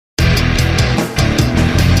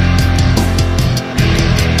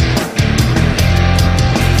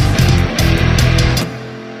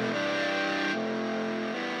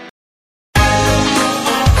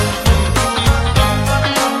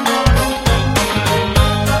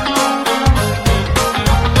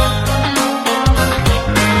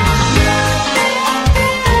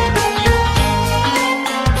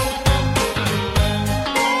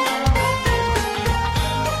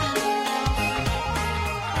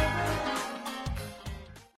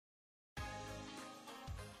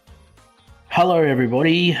Hello,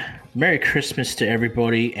 everybody. Merry Christmas to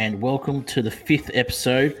everybody, and welcome to the 5th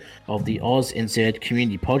episode of the AUSNZ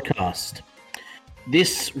Community Podcast.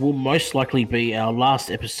 This will most likely be our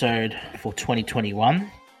last episode for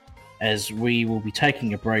 2021, as we will be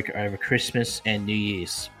taking a break over Christmas and New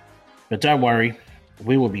Year's. But don't worry,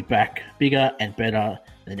 we will be back bigger and better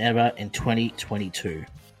than ever in 2022.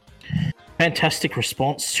 Fantastic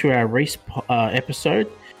response to our Reese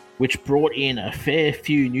episode, which brought in a fair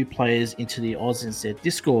few new players into the AUSNZ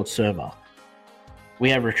Discord server.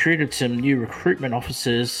 We have recruited some new recruitment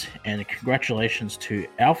officers, and congratulations to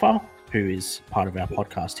Alpha, who is part of our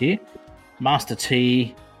podcast here, Master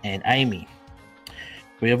T, and Amy.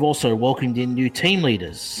 We have also welcomed in new team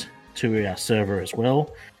leaders to our server as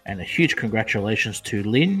well, and a huge congratulations to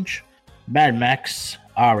Linge, Mad Max,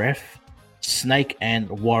 RF, Snake, and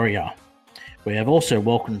Warrior. We have also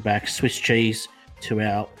welcomed back Swiss Cheese to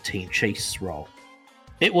our Team Chiefs role.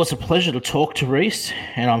 It was a pleasure to talk to Reese,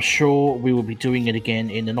 and I'm sure we will be doing it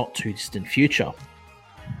again in the not too distant future.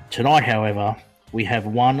 Tonight, however, we have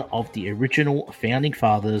one of the original founding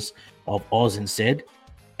fathers of AUSNZ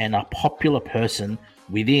and a popular person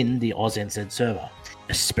within the AUSNZ server,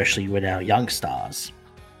 especially with our young stars.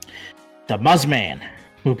 The Muzz Man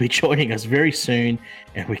will be joining us very soon,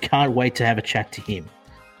 and we can't wait to have a chat to him.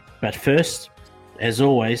 But first, as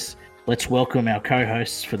always, let's welcome our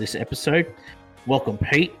co-hosts for this episode. Welcome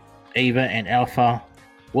Pete, Eva, and Alpha.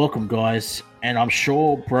 Welcome, guys. And I'm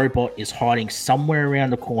sure Brobot is hiding somewhere around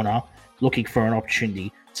the corner looking for an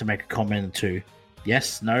opportunity to make a comment or two.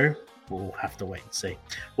 Yes? No? We'll have to wait and see.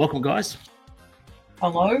 Welcome, guys.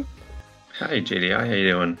 Hello. Hey, GDI. How you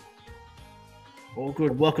doing? All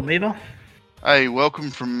good. Welcome, Eva. Hey, welcome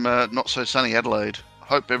from not so sunny Adelaide.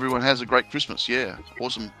 Hope everyone has a great Christmas. Yeah,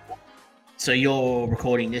 awesome. So you're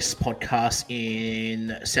recording this podcast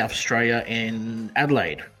in South Australia in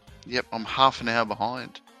Adelaide? Yep, I'm half an hour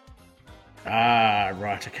behind. Ah,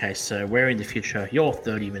 right. Okay, so we're in the future. You're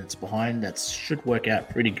 30 minutes behind. That should work out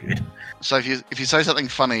pretty good. So if you say something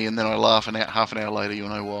funny and then I laugh half an hour later, you'll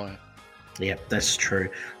know why. Yep, that's true.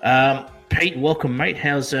 Pete, welcome, mate.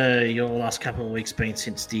 How's your last couple of weeks been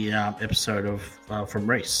since the episode of from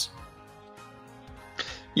Reese?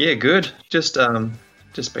 Yeah, good.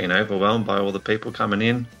 Just being overwhelmed by all the people coming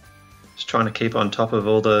in. Just trying to keep on top of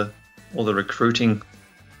all the recruiting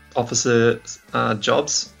officer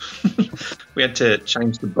jobs. We had to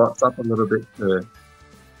change the bots up a little bit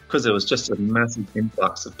because there was just a massive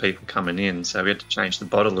influx of people coming in. So we had to change the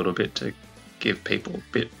bot a little bit to give people a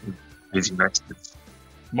bit easy access.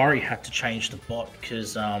 Murray had to change the bot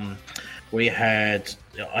because we had,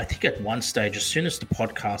 I think at one stage, as soon as the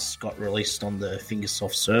podcast got released on the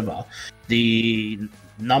Fingersoft server, the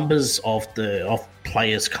numbers of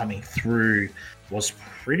players coming through was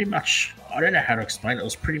pretty much, I don't know how to explain it, it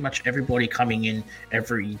was pretty much everybody coming in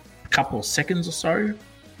every couple of seconds or so.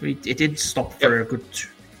 It didn't stop for a good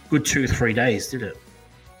 2-3 days, did it?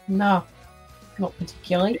 No, not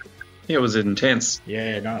particularly. Yeah, it was intense.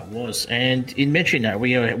 Yeah, no, it was. And in mentioning that,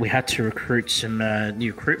 we had to recruit some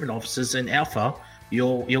new recruitment officers, and Alpha,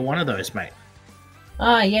 you're one of those, mate.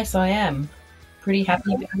 Yes, I am. Pretty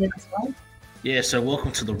happy about it as well. Yeah, so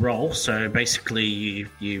welcome to the role. So basically,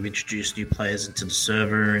 you introduce new players into the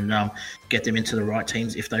server and get them into the right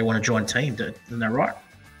teams if they want to join a team. Isn't that right?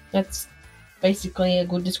 That's basically a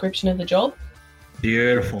good description of the job.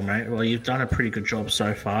 Beautiful, mate. Well, you've done a pretty good job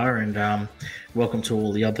so far, and welcome to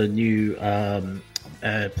all the other new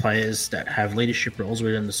players that have leadership roles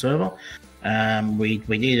within the server. We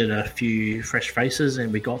needed a few fresh faces,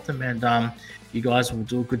 and we got them, and you guys will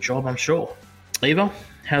do a good job, I'm sure. Eva,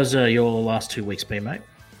 how's your last 2 weeks been, mate?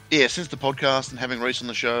 Yeah, since the podcast and having Reese on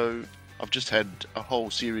the show, I've just had a whole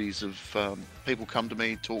series of people come to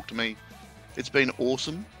me, talk to me. It's been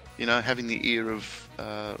awesome. You know, having the ear of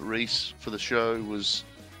Reese for the show was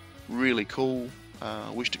really cool.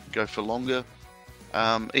 Wished it could go for longer.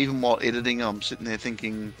 Even while editing, I'm sitting there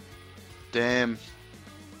thinking, damn,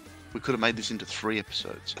 we could have made this into 3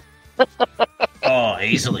 episodes. Oh,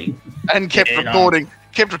 easily. And kept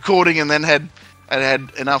recording, and then had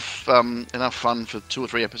enough fun for 2 or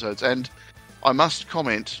 3 episodes. And I must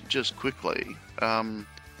comment just quickly.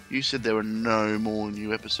 You said there were no more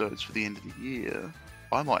new episodes for the end of the year.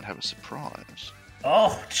 I might have a surprise.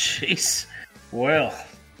 Oh, jeez. Well,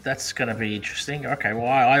 that's going to be interesting. Okay, well,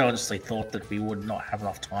 I honestly thought that we would not have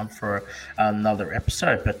enough time for another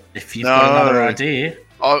episode, but if you've got another idea...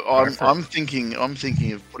 I'm thinking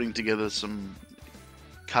of putting together some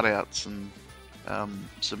cutouts and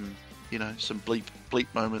some bleep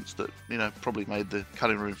moments that probably made the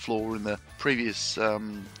cutting room floor in the previous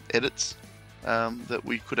edits. That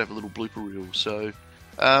we could have a little blooper reel. So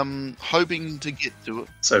Hoping to get to it.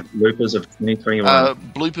 So bloopers of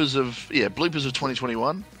 2021. Bloopers of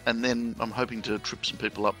 2021, and then I'm hoping to trip some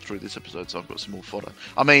people up through this episode, so I've got some more fodder.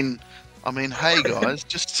 I mean, hey guys,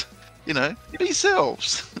 just be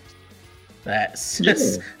yourselves. That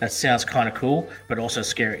sounds kind of cool, but also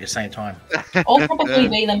scary at the same time. I'll probably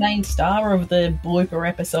be the main star of the blooper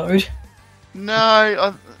episode.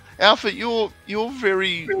 No, Alpha, you're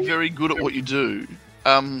very, very good at what you do.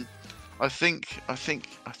 I think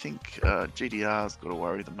GDR's got to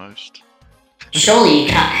worry the most. Surely you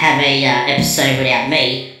can't have a episode without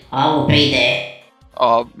me. I will be there.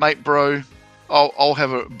 Oh, mate, bro, I'll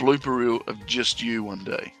have a blooper reel of just you one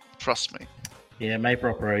day. Trust me. Yeah, mate,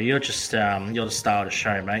 bro, you're just you're the star of the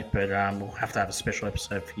show, mate. But we'll have to have a special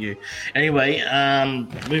episode for you. Anyway,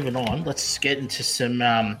 moving on. Let's get into some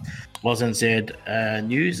AUSNZ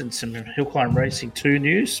news and some HillClimb Racing 2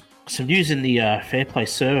 news. Some news in the Fair Play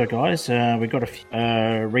server, guys. We got a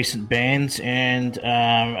few recent bans, and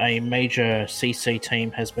a major CC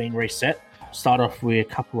team has been reset. Start off with a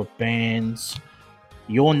couple of bans.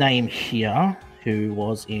 Your name here, who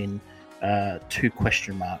was in 2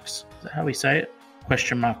 question marks. Is that how we say it?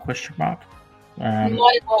 Question mark, question mark. You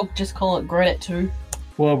might as well just call it Reddit 2.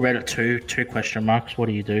 Well, Reddit 2 question marks. What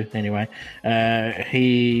do you do? Anyway,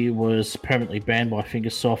 he was permanently banned by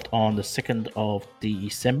Fingersoft on the 2nd of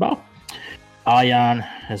December. Aryan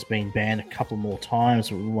has been banned a couple more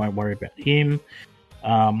times. We won't worry about him.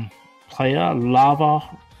 Player Lava,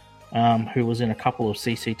 who was in a couple of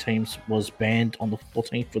CC teams, was banned on the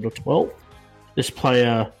 14th or the 12th. This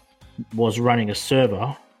player was running a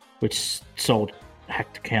server which sold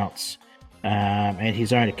hacked accounts, and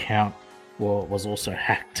his own account was also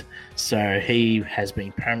hacked. So he has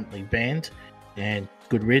been permanently banned, and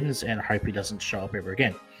good riddance, and I hope he doesn't show up ever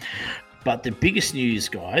again. But the biggest news,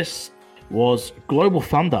 guys, was Global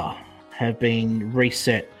Thunder have been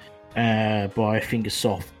reset by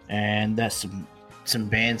Fingersoft, and that's some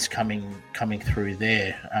bans coming through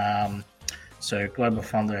there. So Global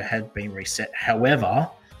Thunder had been reset. However,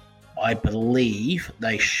 I believe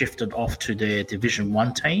they shifted off to their Division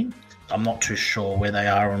 1 team. I'm not too sure where they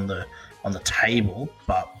are on the table,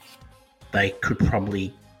 but they could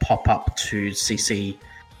probably pop up to CC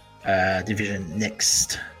Division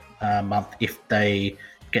next month if they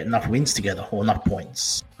get enough wins together or enough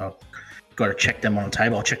points. I've got to check them on the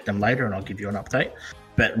table. I'll check them later and I'll give you an update.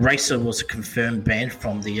 But Racer was a confirmed ban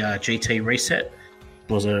from the GT reset.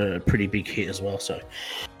 It was a pretty big hit as well. So,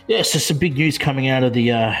 yeah, so some big news coming out of the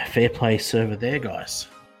Fair Play server there, guys.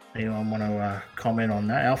 Anyone want to comment on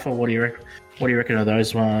that? Alpha, what do you reckon of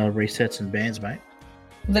those resets and bans, mate?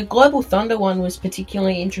 The Global Thunder one was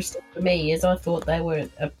particularly interesting for me, as I thought they were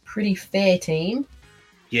a pretty fair team.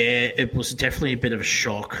 Yeah, it was definitely a bit of a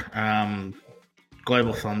shock.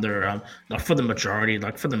 Global Thunder, for the majority,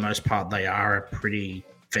 for the most part, they are a pretty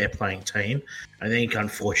fair playing team. I think,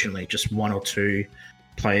 unfortunately, just 1 or 2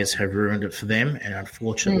 players have ruined it for them, and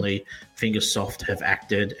unfortunately, Fingersoft have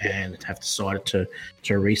acted and have decided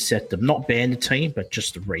to reset them. Not ban the team, but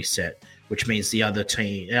just to reset, which means the other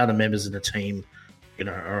members of the team,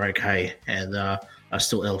 are okay and are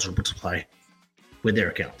still eligible to play with their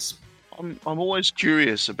accounts. I'm always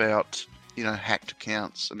curious about hacked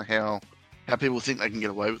accounts and how people think they can get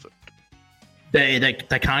away with it.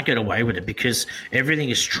 They can't get away with it because everything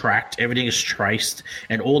is tracked, everything is traced,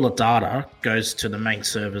 and all the data goes to the main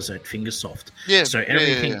servers at Fingersoft. Yeah. So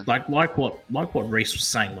everything, yeah. like what Reese was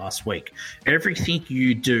saying last week, everything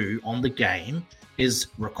you do on the game is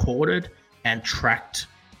recorded and tracked,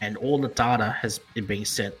 and all the data has been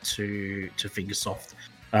sent to Fingersoft,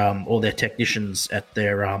 all their technicians at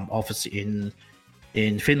their office in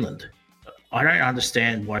Finland. I don't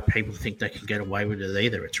understand why people think they can get away with it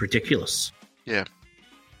either. It's ridiculous. Yeah.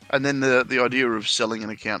 And then the idea of selling an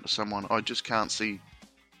account to someone, I just can't see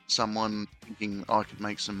someone thinking I could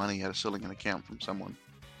make some money out of selling an account from someone.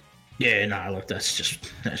 Yeah, no, look, that's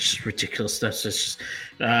just ridiculous. That's just,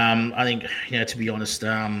 I think, to be honest,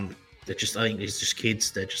 I think it's just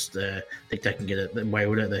kids. They just think they can get away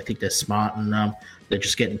with it. They think they're smart, and they're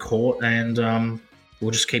just getting caught, and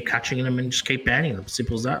we'll just keep catching them and just keep banning them.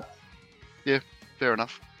 Simple as that. Yeah, fair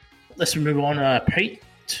enough. Let's move on, Pete,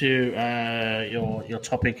 to your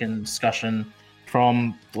topic and discussion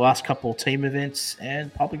from the last couple of team events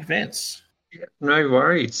and public events. Yeah, no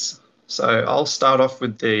worries. So I'll start off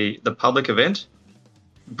with the public event.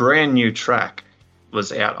 Brand new track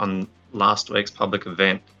was out on last week's public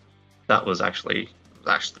event. That was actually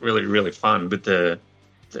really, really fun with the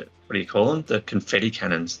what do you call them? The confetti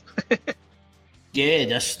cannons. Yeah,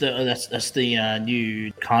 that's the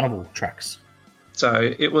new carnival tracks.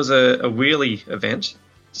 So it was a wheelie event,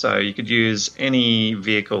 So you could use any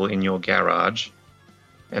vehicle in your garage,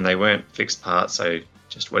 and they weren't fixed parts, so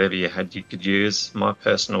just whatever you had you could use. My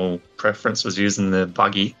personal preference was using the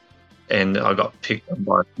buggy, and I got picked on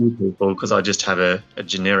by a few people because I just have a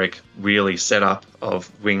generic wheelie setup of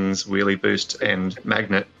wings, wheelie boost, and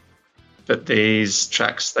magnet. But these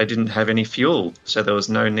tracks, they didn't have any fuel, so there was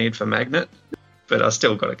no need for magnet. But I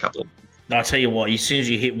still got a couple. I'll tell you what, as soon as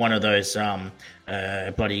you hit one of those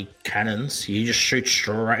bloody cannons, you just shoot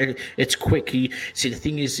straight. It's quick. See, the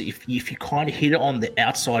thing is, if you kind of hit it on the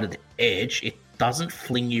outside of the edge, it doesn't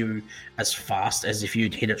fling you as fast as if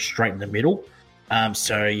you'd hit it straight in the middle.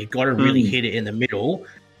 So you've got to really hit it in the middle.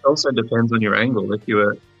 It also depends on your angle. If you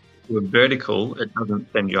were vertical, it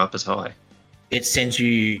doesn't send you up as high. It sends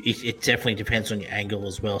you. It definitely depends on your angle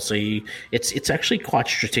as well. So it's actually quite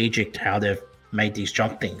strategic how they've made these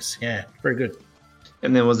jump things. Yeah, very good.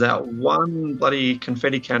 And there was that one bloody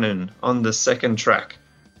confetti cannon on the second track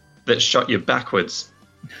that shot you backwards.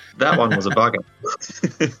 That one was a bugger.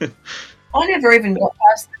 I never even got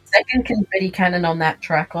past the second confetti cannon on that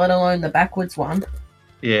track, let alone the backwards one.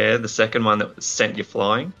 Yeah, the second one that sent you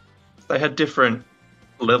flying. They had different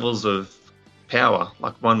levels of power.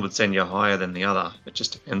 Like one would send you higher than the other. It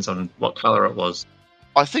just depends on what colour it was.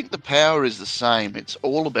 I think the power is the same. It's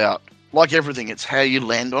all about, like everything, it's how you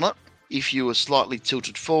land on it. If you were slightly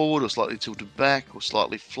tilted forward or slightly tilted back or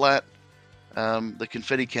slightly flat, the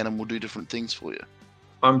confetti cannon will do different things for you.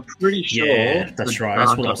 I'm pretty sure that's the right.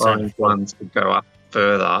 That's what I was saying. orange ones could go up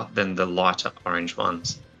further than the lighter orange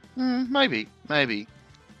ones. Maybe.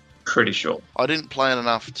 Pretty sure. I didn't play it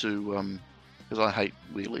enough to, because I hate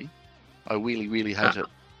wheelie. I really hate it.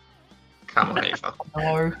 Come on, Eva.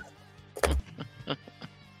 No.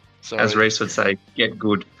 Sorry. As Reese would say, get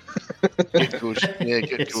good. Get good. Yeah,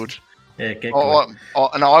 get good. Yeah, get good.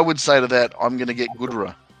 And I would say to that, I'm going to get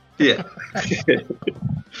gooder. Yeah.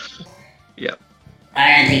 Yeah.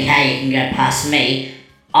 I don't think how you can go past me.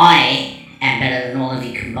 I am better than all of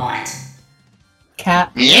you combined.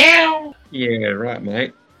 Cat. Meow! Yeah, right,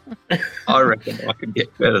 mate. I reckon I could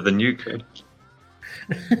get better than you could.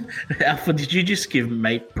 Alpha, did you just give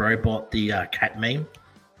Mate Brobot the cat meme?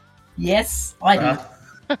 Yes, I did.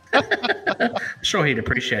 Sure, he'd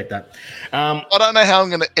appreciate that. I don't know how I'm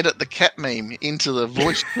going to edit the cat meme into the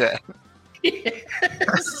voice chat.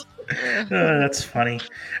 Yes. Oh, that's funny.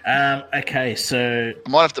 Okay, so I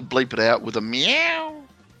might have to bleep it out with a meow.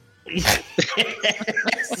 yes,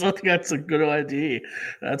 I think that's a good idea.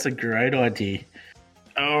 That's a great idea.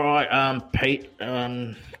 All right, Pete.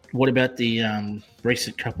 What about the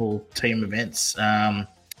recent couple team events? How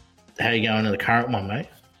are you going to the current one, mate?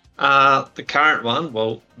 The current one,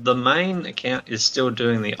 well, the main account is still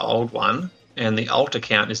doing the old one, and the alt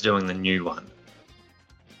account is doing the new one.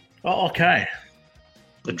 Oh, okay.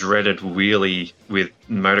 The dreaded wheelie with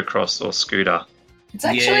motocross or scooter. It's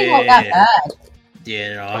actually not that bad.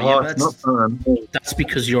 Yeah, It's not fun. That's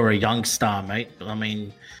because you're a young star, mate. I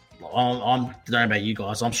mean, I don't know about you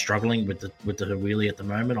guys. I'm struggling with the wheelie at the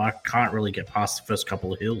moment. I can't really get past the first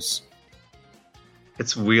couple of hills.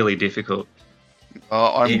 It's really difficult.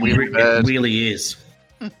 Oh, I'm really It bad. really is.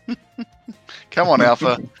 Come on,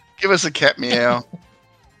 Alpha. Give us a cat meow.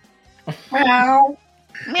 Meow.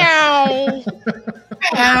 Meow.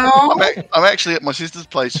 Meow. I'm actually at my sister's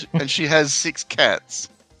place, and she has 6 cats.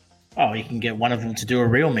 Oh, you can get one of them to do a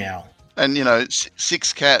real meow. And, you know,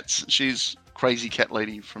 6 cats. She's crazy cat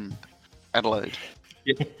lady from Adelaide.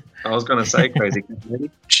 Yeah, I was going to say crazy cat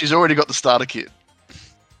lady. She's already got the starter kit.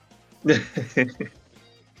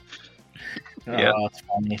 Yeah. Oh, it's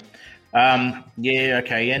funny. Yeah,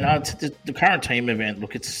 okay. Yeah, no, the current team event,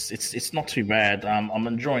 look, it's not too bad. I'm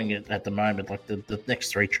enjoying it at the moment. Like the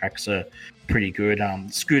next 3 tracks are pretty good.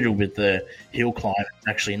 Scooter with the HillClimb is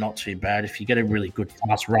actually not too bad if you get a really good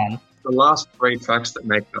fast run. The last 3 tracks that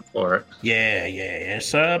make up for it. Yeah.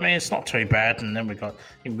 So I mean, it's not too bad. And then we've got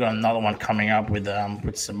another one coming up with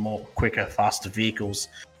some more quicker, faster vehicles,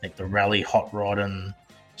 like the Rally, Hot Rod, and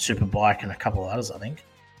Superbike, and a couple of others, I think.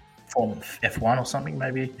 Form F1 or something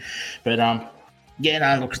maybe, but yeah,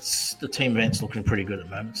 no, look, the team event's looking pretty good at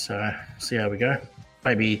the moment, so see how we go.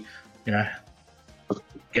 Maybe, you know,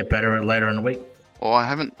 get better later in the week. Oh, I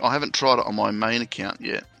haven't tried it on my main account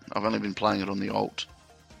yet. I've only been playing it on the alt,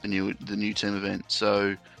 the new team event,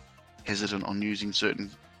 so hesitant on using certain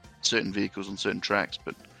vehicles on certain tracks,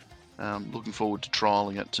 but looking forward to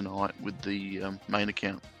trialing it tonight with the main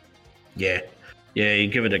account. Yeah, you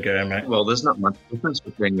give it a go, mate. Well, there's not much difference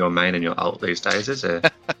between your main and your alt these days, is there?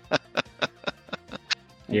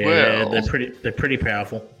 Yeah, well, they're pretty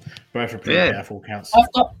powerful. Both are pretty powerful accounts.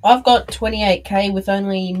 I've got 28k with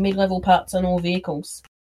only mid-level parts on all vehicles.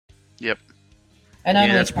 Yep. and Yeah,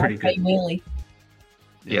 only that's pretty 5K good. wheelie.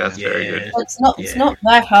 Yeah, that's very good. So it's not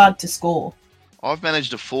that hard to score. I've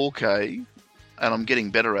managed a 4K, and I'm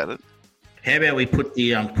getting better at it. How about we put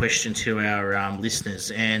the question to our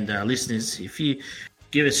listeners? And listeners, if you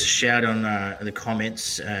give us a shout on the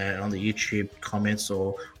comments, on the YouTube comments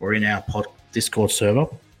or in our Discord server,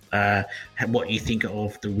 what you think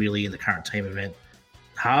of the wheelie in the current team event.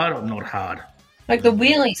 Hard or not hard? Like the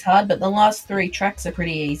wheelie's hard, but the last 3 tracks are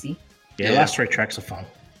pretty easy. Yeah, last 3 tracks are fun.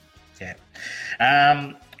 Yeah.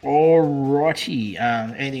 Alrighty.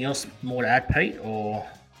 Anything else more to add, Pete? Or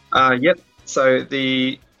Yep. So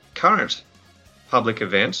the current public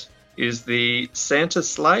event is the Santa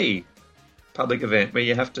Sleigh public event, where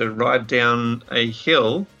you have to ride down a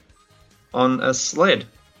hill on a sled.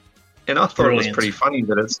 And I thought it was pretty funny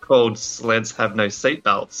that it's called Sleds Have No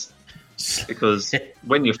Seatbelts, because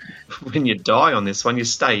when you die on this one, you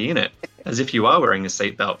stay in it as if you are wearing a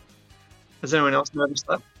seatbelt. Has anyone else noticed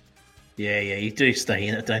that? Yeah, you do stay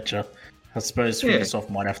in it, don't you? I suppose Microsoft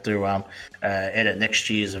might have to edit next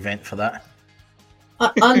year's event for that.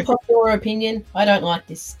 Unpopular opinion, I don't like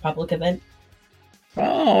this public event.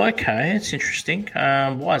 Oh, okay. It's interesting.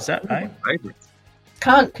 Why is that, mate?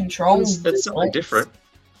 Can't control It's something different.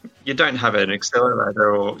 You don't have an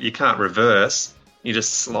accelerator, or you can't reverse. You're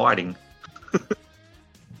just sliding.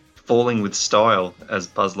 Falling with style, as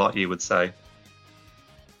Buzz Lightyear would say.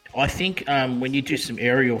 I think when you do some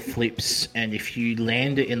aerial flips, and if you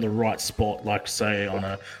land it in the right spot, like say on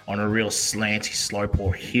a real slanty slope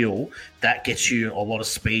or hill, that gets you a lot of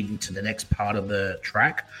speed into the next part of the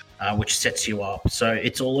track, which sets you up. So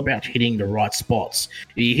it's all about hitting the right spots.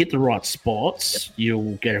 If you hit the right spots,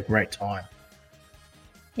 you'll get a great time.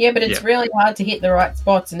 Yeah, but it's really hard to hit the right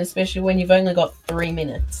spots, and especially when you've only got 3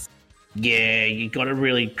 minutes. Yeah, you got to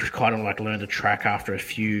really kind of like learn the track after a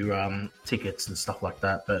few tickets and stuff like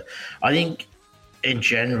that. But I think in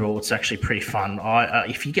general, it's actually pretty fun.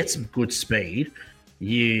 If you get some good speed,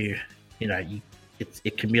 it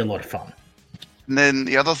can be a lot of fun. And then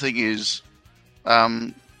the other thing is,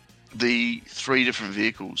 the 3 different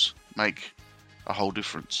vehicles make a whole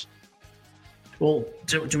difference. Well,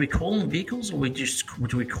 do we call them vehicles, or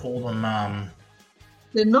do we call them?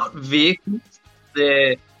 They're not vehicles.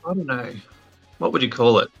 They're, I don't know. What would you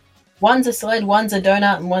call it? One's a sled, one's a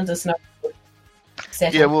donut, and one's a snowboard.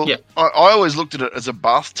 Yeah, well, I always looked at it as a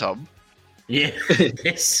bathtub. Yeah,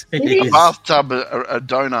 yes. A bathtub, a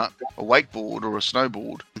donut, a wakeboard, or a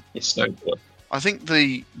snowboard. A snowboard. I think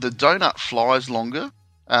the donut flies longer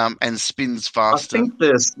and spins faster. I think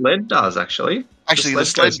the sled does, actually. Actually, the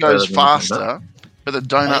sled goes faster, but the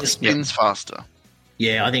donut spins faster.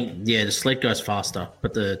 Yeah, I think the sled goes faster,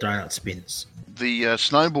 but the donut spins. The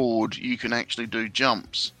snowboard, you can actually do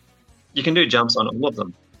jumps. You can do jumps on all of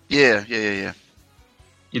them. Yeah.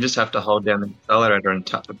 You just have to hold down the accelerator and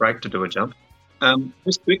tap the brake to do a jump.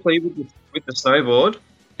 Just quickly, with the snowboard,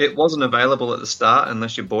 it wasn't available at the start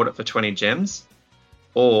unless you bought it for 20 gems,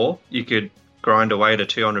 or you could grind away to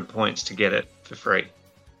 200 points to get it for free.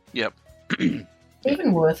 Yep.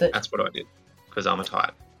 Even worth it. That's what I did, because I'm a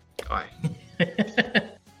type guy.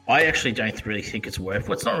 I actually don't really think it's worth.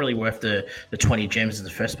 Well, it's not really worth the 20 gems in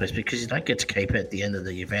the first place, because you don't get to keep it at the end of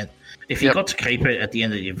the event. If you got to keep it at the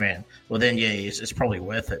end of the event, well then it's probably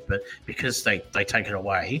worth it. But because they take it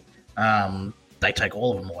away, they take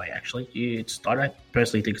all of them away. Actually, I don't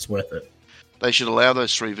personally think it's worth it. They should allow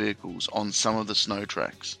those 3 vehicles on some of the snow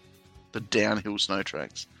tracks, the downhill snow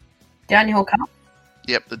tracks. Downhill cup?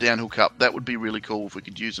 Yep, the downhill cup. That would be really cool if we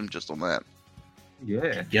could use them just on that.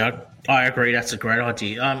 Yeah, I agree. That's a great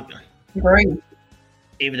idea. Agree.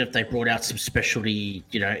 Even if they brought out some specialty,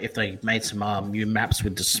 if they made some new maps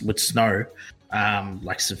with snow,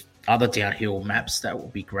 like some other downhill maps, that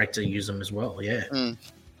would be great to use them as well. Yeah,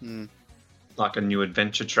 like a new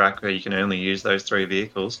adventure track where you can only use those 3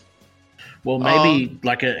 vehicles. Well, maybe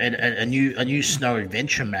like a new snow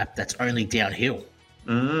adventure map that's only downhill.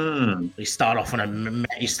 You start off on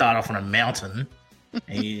a mountain.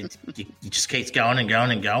 And you just keep going and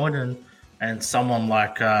going and going, and someone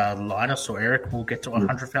like Linus or Eric will get to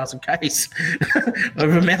 100,000 Ks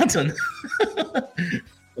over a mountain.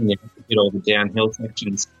 And you have to hit all the downhill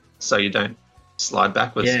sections so you don't slide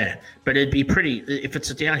backwards. Yeah, but it'd be pretty if it's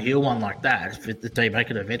a downhill one like that. If they make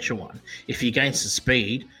an adventure one, if you gain some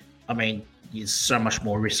speed, I mean, there's so much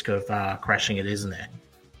more risk of crashing it, isn't there?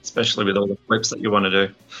 Especially with all the flips that you want to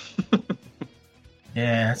do.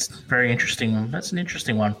 Yeah, that's very interesting. That's an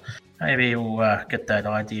interesting one. Maybe we'll get that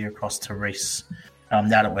idea across to Reese now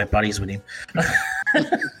that we're buddies with him.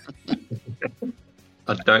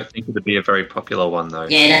 I don't think it would be a very popular one, though.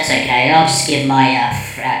 Yeah, that's okay. I'll just give my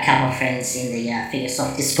couple of friends in the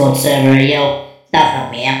Figuresoft Discord server a yell. That'll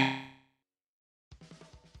help me out.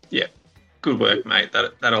 Yeah, good work, mate.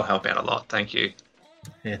 That'll help out a lot. Thank you.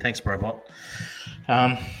 Yeah, thanks, Brobot.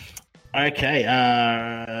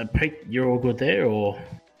 Okay, Pete, you're all good there, or?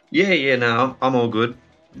 Yeah, no, I'm all good.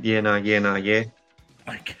 Yeah.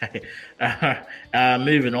 Okay.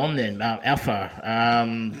 Moving on then,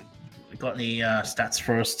 Alpha. Got any stats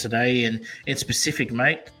for us today? And in specific,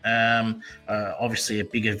 mate, obviously a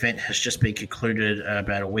big event has just been concluded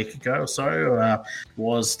about a week ago or so.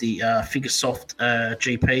 Was the Figuresoft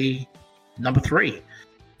GP number 3?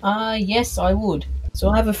 Yes, I would. So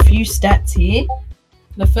I have a few stats here.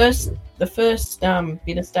 The first bit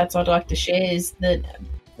of stats I'd like to share is that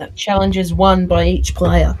challenges won by each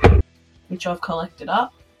player, which I've collected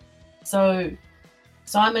up. So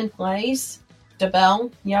Simon plays,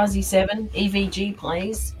 Debel, Yazi7, EVG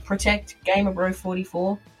plays, Protect,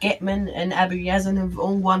 GamerBro44, Getman and Abu Yazan have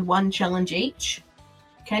all won 1 challenge each.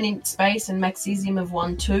 Canin Space and Maxizium have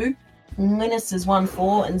won 2. Linus has won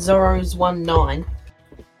 4 and Zorro's won 9.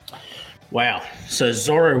 Wow. So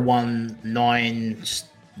Zorro won nine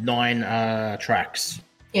tracks.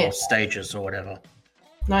 Yeah. Or stages or whatever.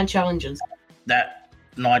 9 challenges.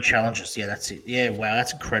 9 challenges. Yeah, that's it. Yeah, wow,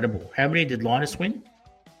 that's incredible. How many did Linus win?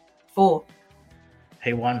 4.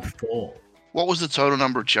 He won 4. What was the total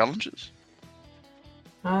number of challenges?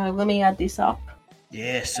 Let me add this up.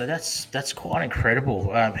 Yeah, so that's quite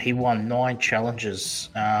incredible. He won 9 challenges,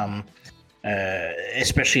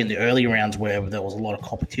 especially in the early rounds where there was a lot of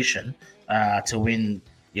competition. To win,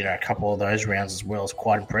 a couple of those rounds as well is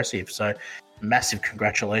quite impressive. So, massive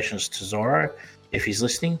congratulations to Zorro. If he's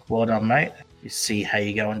listening, well done, mate. You see how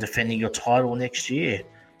you go in defending your title next year.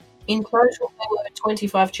 In total, there were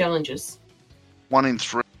 25 challenges. 1 in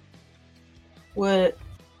 3. Were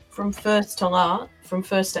from first to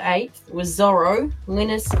 8th was Zorro,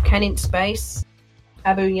 Linus, Canin Space,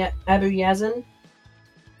 Abu Yazan,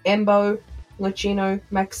 Embo, Lucino,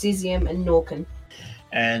 Maxizium, and Norkin.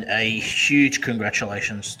 And a huge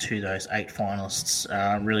congratulations to those 8 finalists.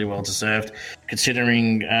 Really well deserved,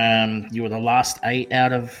 considering you were the last 8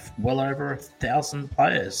 out of well over 1,000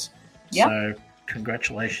 players. Yep. So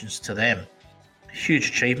congratulations to them. Huge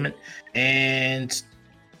achievement. And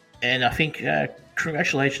I think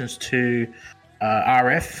congratulations to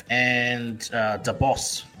RF and the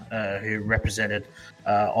boss who represented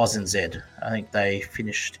AUSNZ. I think they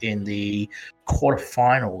finished in the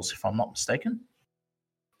quarterfinals, if I'm not mistaken.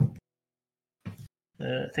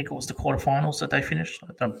 I think it was the quarterfinals that they finished.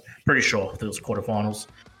 I'm pretty sure it was quarterfinals.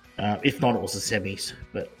 If not, it was the semis.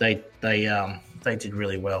 But they did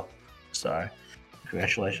really well. So,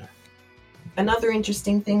 congratulations. Another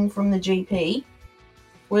interesting thing from the GP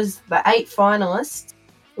was the 8 finalists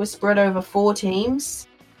were spread over 4 teams,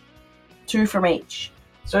 2 from each.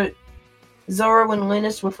 So, Zorro and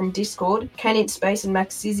Linus were from Discord, Canin Space and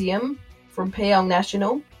Maxizium from PL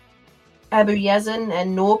National, Abu Yazan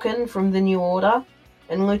and Norkin from the New Order,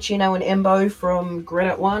 and Lucino and Embo from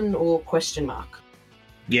Grid 1 or ?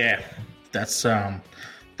 Yeah, this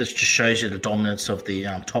just shows you the dominance of the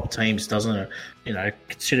top teams, doesn't it?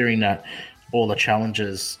 Considering that all the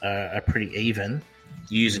challenges are pretty even,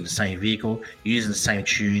 using the same vehicle, using the same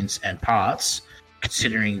tunes and parts,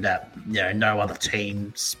 considering that no other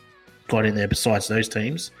teams got in there besides those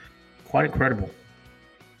teams, quite incredible.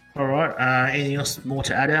 All right, anything else more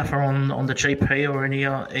to add, Alpha, on the GP or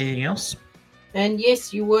anything else? And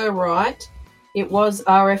yes, you were right. It was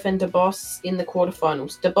RF and DeBoss in the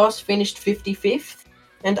quarterfinals. DeBoss finished 55th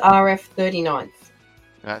and RF 39th.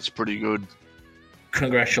 That's pretty good.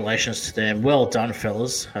 Congratulations to them. Well done,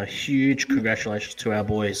 fellas. A huge congratulations to our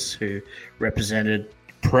boys who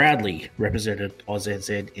proudly represented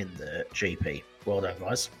AUSNZ in the GP. Well done,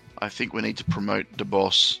 guys. I think we need to promote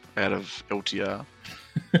DeBoss out of LTR.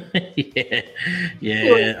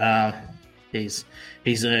 Yeah. He's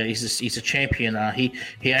a champion.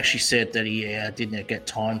 He actually said that he didn't get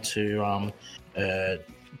time to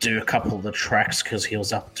do a couple of the tracks because he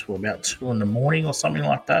was up to about 2 a.m. or something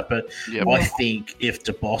like that. But yep. I think if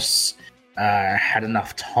the boss had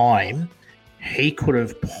enough time, he could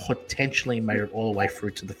have potentially made it all the way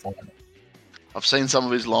through to the final. I've seen some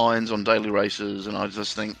of his lines on daily races, and I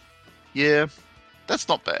just think, yeah, that's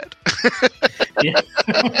not bad. Yeah.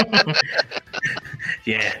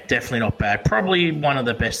 Yeah, definitely not bad. Probably one of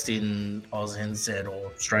the best in AUSNZ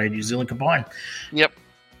or Australia, New Zealand combined. Yep.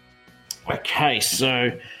 Okay,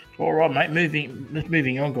 so all right, mate.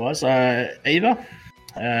 Moving on, guys. Eva,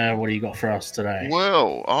 what do you got for us today?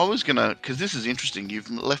 Well, I was gonna, because this is interesting. You've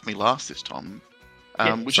left me last this time,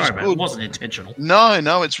 which sorry, is mate, good. It wasn't intentional.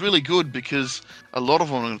 No, it's really good because a lot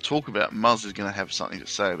of what I'm going to talk about, Muzz is going to have something to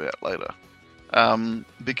say about later.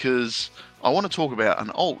 because I want to talk about an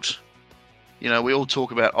alt. You know, we all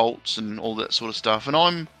talk about alts and all that sort of stuff, and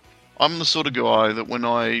I'm the sort of guy that when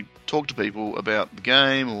I talk to people about the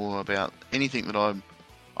game or about anything that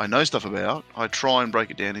I know stuff about, I try and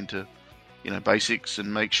break it down into, basics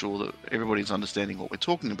and make sure that everybody's understanding what we're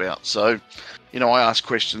talking about. So, I ask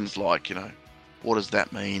questions like, what does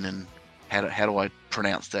that mean, and how do I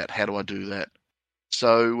pronounce that? How do I do that?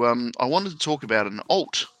 So I wanted to talk about an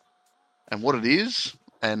alt and what it is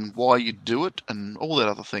and why you do it and all that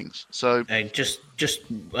other things. So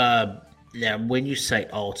now, when you say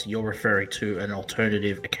alt, you're referring to an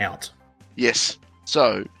alternative account. Yes.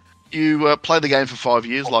 So you play the game for 5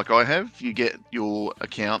 years like I have. You get your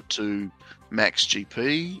account to max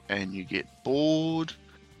GP and you get bored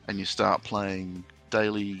and you start playing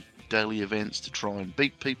daily events to try and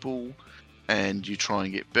beat people, and you try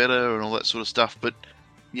and get better and all that sort of stuff, but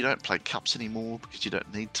you don't play cups anymore because you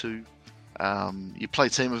don't need to. You play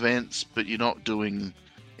team events, but you're not doing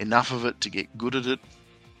enough of it to get good at it.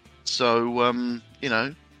 So,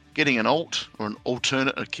 getting an alt or an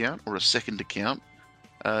alternate account or a second account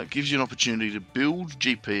gives you an opportunity to build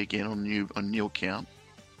GP again on new account,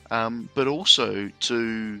 but also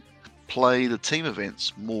to play the team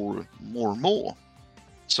events more and more.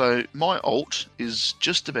 So my alt is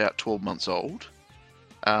just about 12 months old.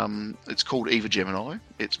 It's called Eva Gemini.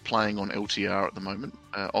 It's playing on LTR at the moment,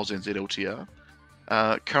 AUSNZ LTR.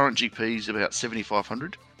 Current GP is about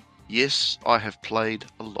 7,500. Yes, I have played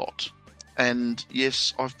a lot. And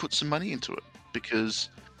yes, I've put some money into it because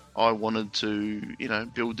I wanted to,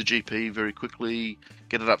 build the GP very quickly,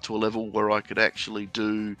 get it up to a level where I could actually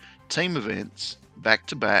do team events back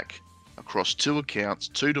to back across 2 accounts,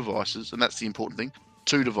 2 devices, and that's the important thing.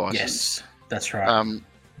 2 devices. Yes, that's right.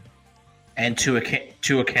 And two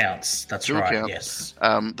accounts. That's 2 right. accounts.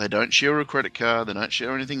 Yes. They don't share a credit card. They don't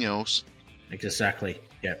share anything else. Exactly.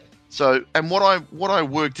 Yep. So, and what I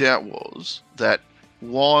worked out was that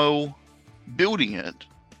while building it,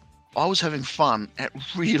 I was having fun at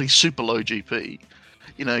really super low GP.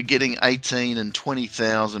 Getting 18 and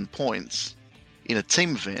 20,000 points in a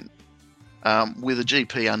team event with a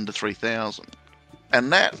GP under 3,000,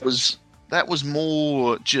 and that was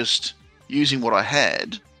more just using what I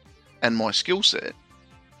had and my skill set,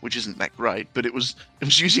 which isn't that great, but it was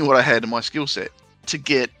using what I had and my skill set to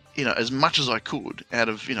get, as much as I could out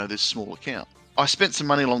of, this small account. I spent some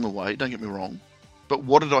money along the way, don't get me wrong, but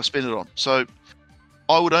what did I spend it on? So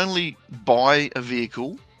I would only buy a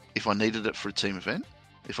vehicle if I needed it for a team event,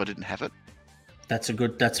 if I didn't have it. That's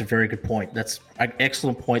a very good point. That's an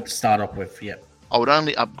excellent point to start off with. Yep. I would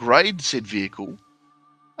only upgrade said vehicle.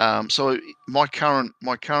 So my current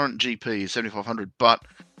GP is 7,500, but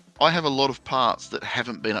I have a lot of parts that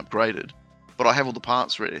haven't been upgraded, but I have all the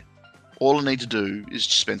parts ready. All I need to do is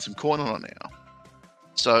just spend some coin on it now.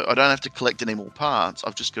 So I don't have to collect any more parts.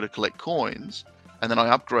 I've just got to collect coins, and then I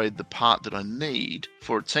upgrade the part that I need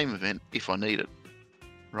for a team event if I need it.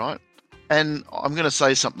 Right? And I'm going to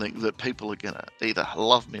say something that people are going to either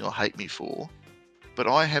love me or hate me for, but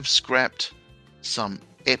I have scrapped some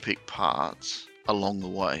epic parts along the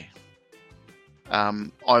way.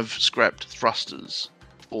 I've scrapped thrusters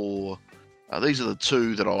for these are the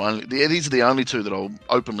 2 that these are the only 2 that I'll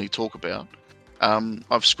openly talk about.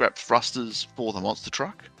 I've scrapped thrusters for the monster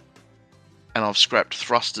truck, and I've scrapped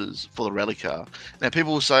thrusters for the rally car. Now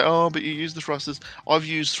people will say, "Oh, but you use the thrusters." I've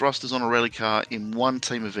used thrusters on a rally car in 1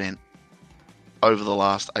 team event over the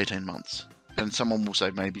last 18 months, and someone will say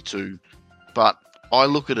maybe 2, but I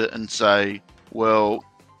look at it and say, well,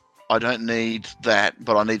 I don't need that,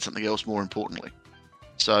 but I need something else more importantly.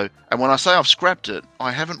 So, and when I say I've scrapped it,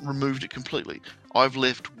 I haven't removed it completely. I've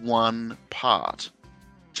left 1 part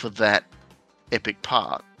for that epic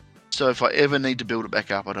part. So if I ever need to build it back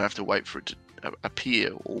up, I don't have to wait for it to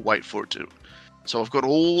appear or wait for it to. So I've got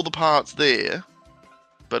all the parts there,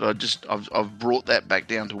 but I've brought that back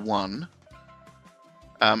down to 1.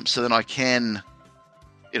 So then I can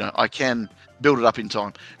build it up in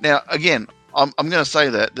time. Now, again, I'm going to say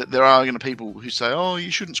that there are going to be people who say, "Oh,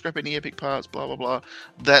 you shouldn't scrap any epic parts," blah blah blah.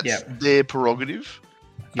 That's their prerogative.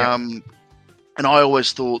 Yep. And I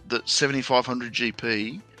always thought that 7,500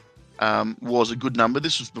 GP was a good number.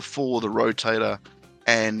 This was before the rotator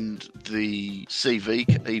and the CV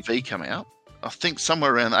EV come out. I think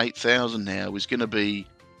somewhere around 8,000 now is going to be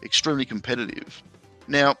extremely competitive.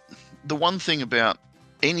 Now, the one thing about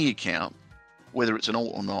any account, whether it's an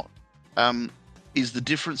alt or not, is the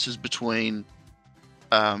differences between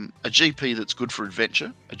a GP that's good for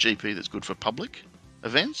adventure, a GP that's good for public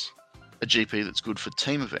events, a GP that's good for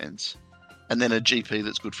team events, and then a GP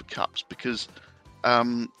that's good for cups. Because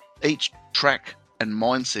each track and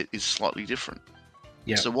mindset is slightly different.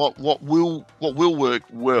 Yeah. So what will work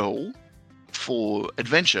well for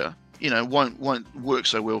adventure, won't work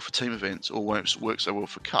so well for team events, or won't work so well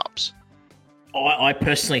for cups. I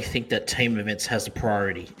personally think that team events has a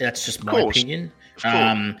priority. That's just my opinion.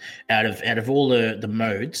 Out of all the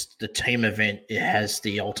modes, the team event, it has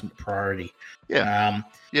the ultimate priority. Yeah.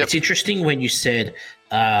 It's interesting when you said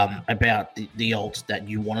about the alt that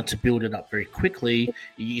you wanted to build it up very quickly.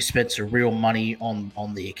 You spent some real money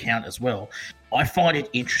on the account as well. I find it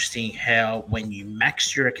interesting how when you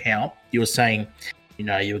maxed your account, you were saying,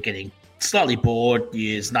 you were getting slightly bored.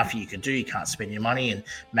 There's nothing you can do. You can't spend your money, and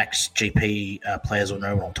max GP players will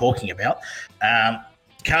know what I'm talking about.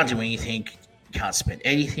 Can't do anything. Can't spend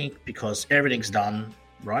anything because everything's done,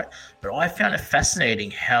 right? But I found it fascinating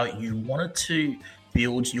how you wanted to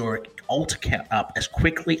build your alt account up as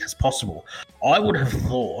quickly as possible. I would have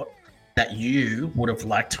thought that you would have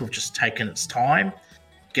liked to have just taken its time,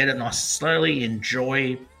 get it nice slowly,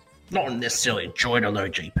 not necessarily enjoy the low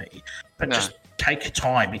GP, but just take your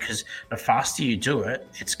time, because the faster you do it,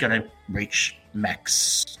 it's going to reach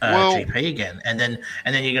max GP again, and then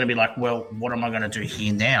you're going to be like, well, what am I going to do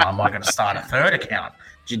here now? Am I going to start a third account?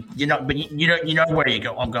 You know where you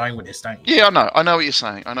go. I'm going with this, don't you? Yeah, I know what you're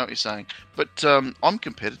saying. But I'm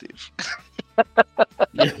competitive.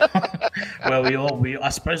 Well, I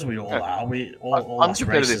suppose we all are. All us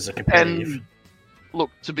racers are competitive. And look,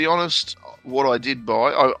 to be honest, what I did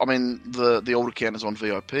buy, I mean, the old account is on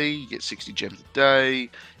VIP. You get 60 gems a day.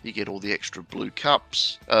 You get all the extra blue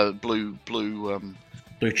cups, blue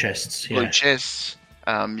chests. Blue chests.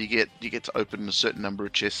 You get to open a certain number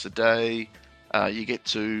of chests a day. You get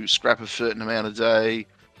to scrap a certain amount a day,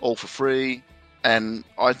 all for free. And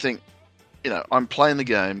I think, I'm playing the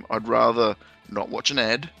game. I'd rather not watch an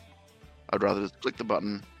ad. I'd rather just click the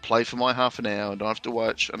button, play for my half an hour, and don't have to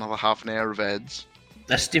watch another half an hour of ads.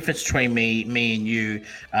 That's the difference between me and you,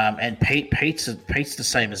 and Pete's the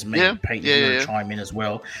same as me. Yeah, Pete, you're going to chime in as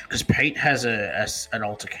well, because Pete has an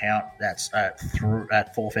alt account that's at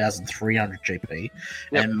 4,300 GP,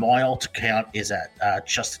 and my alt account is at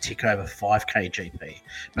just a tick over 5k GP.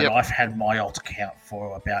 But I've had my alt account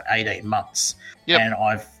for about 18 months, and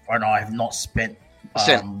I have not spent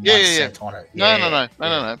one cent on it.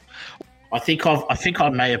 No. I think I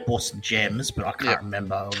may have bought some gems, but I can't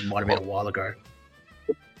remember. It might have been a while ago.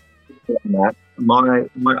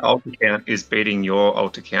 My alt account is beating your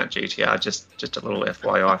alt account, GTR. Just a little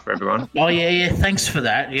FYI for everyone. Oh yeah. Thanks for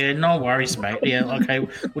that. Yeah, no worries, mate. Yeah, okay.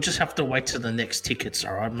 We'll just have to wait till the next tickets.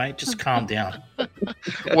 All right, mate. Just calm down.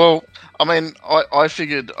 Well, I mean, I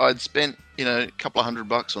figured I'd spent a couple of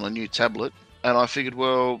 $100 on a new tablet, and I figured,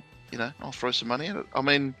 well, I'll throw some money at it. I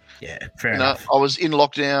mean, yeah, fair enough. I was in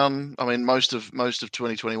lockdown. I mean, most of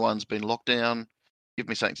 2021's been lockdown. Give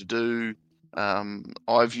me something to do.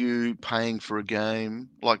 I view paying for a game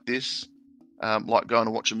like this, like going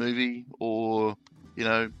to watch a movie, or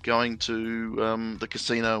going to the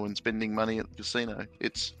casino and spending money at the casino.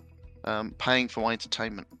 It's paying for my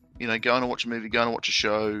entertainment. Going to watch a movie, going to watch a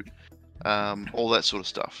show, all that sort of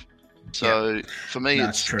stuff. So for me,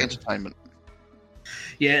 it's entertainment.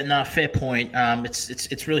 Yeah, no, fair point.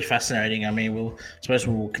 It's really fascinating. I mean, we'll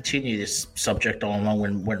continue this subject on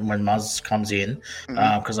along when Muzz comes in,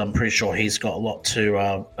 because I'm pretty sure he's got a lot to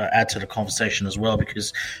add to the conversation as well.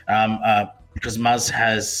 Because Muzz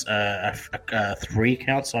has 3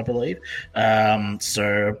 accounts, I believe.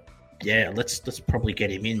 So yeah, let's probably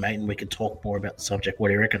get him in, mate, and we can talk more about the subject. What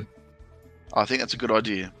do you reckon? I think that's a good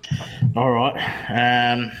idea. All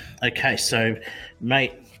right. Okay, so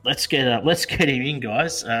mate. Let's get him in,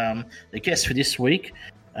 guys. The guest for this week.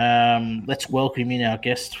 Let's welcome in our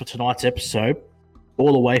guest for tonight's episode,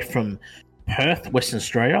 all the way from Perth, Western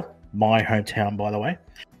Australia, my hometown, by the way.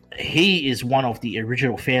 He is one of the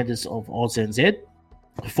original founders of AUSNZ,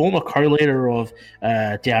 former co-leader of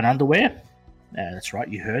Down Underwear. That's right,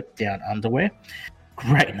 you heard, Down Underwear.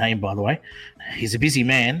 Great name, by the way. He's a busy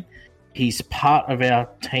man. He's part of our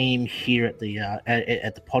team here at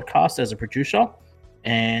the podcast as a producer.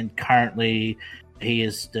 And currently he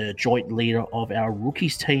is the joint leader of our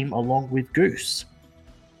rookies team along with Goose.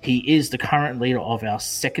 He is the current leader of our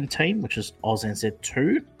second team, which is AUSNZ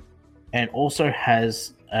 2, and also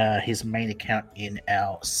has his main account in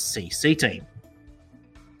our CC team.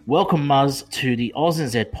 Welcome, Muzz, to the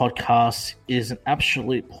AUSNZ podcast. It is an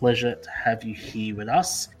absolute pleasure to have you here with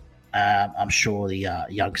us. I'm sure the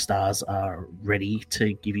young stars are ready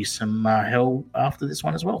to give you some hell after this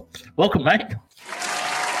one as well. Welcome, mate.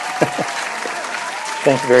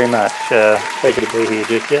 Thank you very much. Pleasure to be here,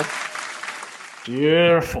 Duke.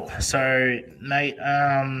 Beautiful. So, Nate,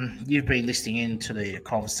 you've been listening into the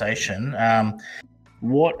conversation.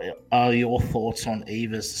 What are your thoughts on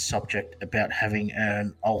Eva's subject about having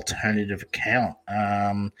an alternative account?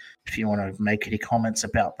 If you want to make any comments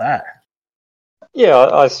about that. Yeah,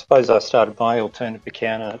 I suppose I started my alternative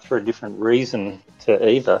account for a different reason to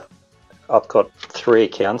Eva. I've got 3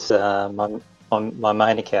 accounts. My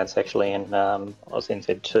main account's actually in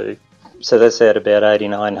AUSNZ2. So that's at about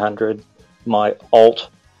 8,900. My alt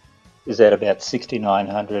is at about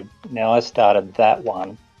 6,900. Now, I started that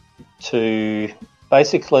one to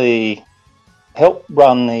basically help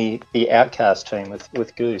run the Outcast team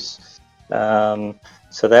with Goose.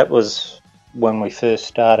 So that was when we first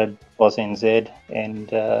started AUSNZ,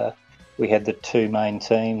 and we had the 2 main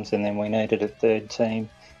teams, and then we needed a 3rd team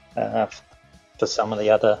for some of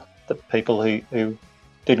the people who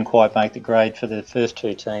didn't quite make the grade for the first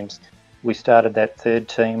 2 teams. We started that 3rd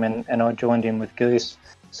team, and I joined in with Goose.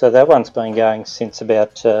 So that one's been going since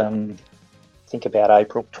about, I think about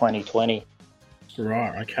April 2020.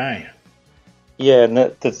 Right, okay. Yeah, and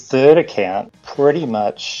the 3rd account, pretty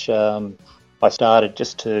much I started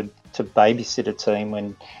just to babysit a team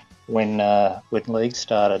when league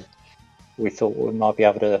started. We thought we might be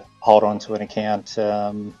able to hold on to an account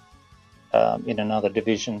in another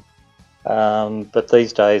division. But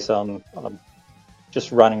these days I'm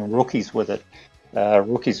just running Rookies with it.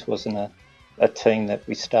 Rookies wasn't a team that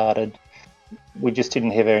we started. We just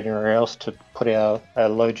didn't have anywhere else to put our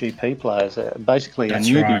low GP players. Basically, That's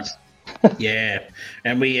our newbies. right. Yeah,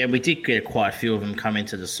 and we did get quite a few of them come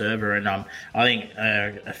into the server, and I think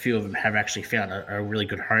a few of them have actually found a really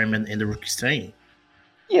good home in the Rookies team.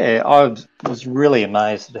 Yeah, I was really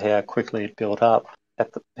amazed at how quickly it built up.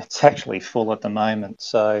 It's actually full at the moment,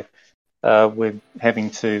 so we're having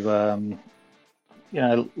to,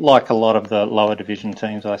 like a lot of the lower division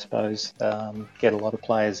teams, I suppose, get a lot of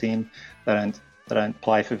players in. They don't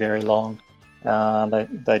play for very long.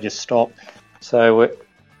 They just stop. So we're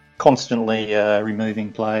constantly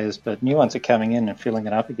removing players, but new ones are coming in and filling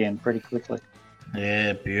it up again pretty quickly.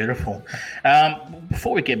 Yeah, beautiful.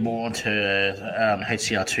 Before we get more onto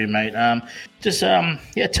HCR2, mate, just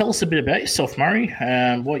tell us a bit about yourself, Murray,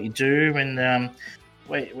 what you do, and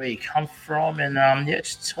where you come from, and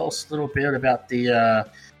just tell us a little bit about the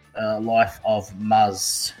life of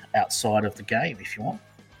Muzz outside of the game, if you want.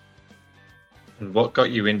 And what got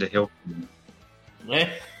you into Hill? Yeah.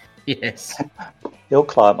 Yes.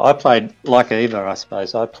 HillClimb. I played, like Eva, I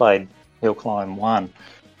suppose, I played HillClimb 1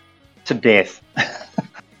 to death.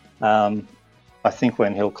 I think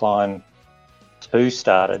when HillClimb 2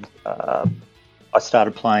 started, I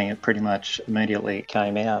started playing it pretty much immediately it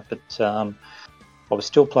came out, but I was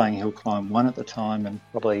still playing HillClimb 1 at the time and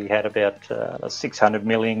probably had about 600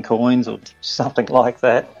 million coins or something like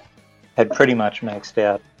that. Had pretty much maxed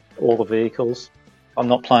out all the vehicles. I'm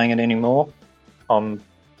not playing it anymore. I'm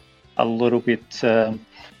a little bit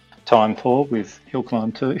time poor with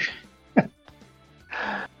HillClimb 2.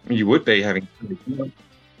 You would be having.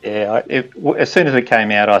 Yeah, as soon as it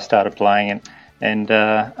came out, I started playing it, and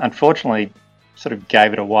unfortunately, sort of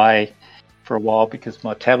gave it away for a while because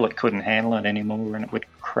my tablet couldn't handle it anymore, and it would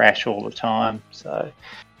crash all the time. So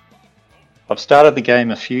I've started the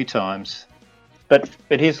game a few times, but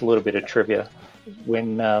here's a little bit of trivia.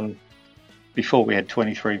 When before we had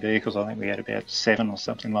 23 vehicles, I think we had about 7 or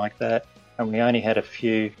something like that, and we only had a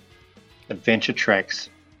few adventure tracks.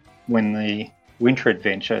 When the Winter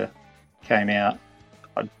Adventure came out,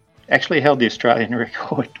 I actually held the Australian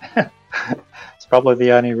record. It's probably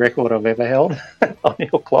the only record I've ever held on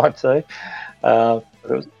HillClimb 2.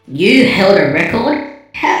 You held a record?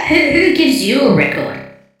 Who gives you a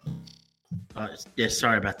record?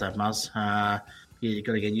 Sorry about that, Muzz. You've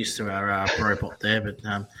got to get used to our robot there,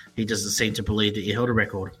 but he doesn't seem to believe that you held a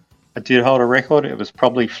record. I did hold a record. It was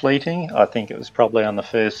probably fleeting. I think it was probably on the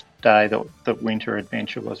first day that Winter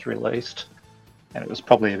Adventure was released. And it was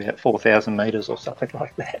probably about 4,000 metres or something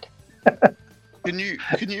like that. Can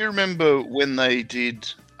you remember when they did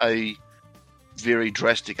a very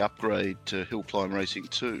drastic upgrade to HillClimb Racing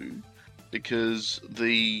 2? Because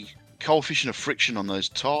the coefficient of friction on those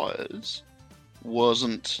tyres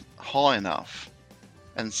wasn't high enough.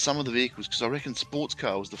 And some of the vehicles, because I reckon Sports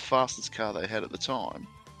Car was the fastest car they had at the time,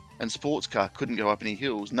 and Sports Car couldn't go up any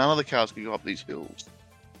hills. None of the cars could go up these hills.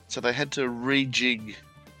 So they had to rejig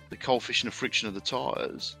the coefficient of friction of the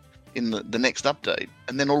tyres in the next update,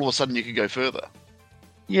 and then all of a sudden you could go further.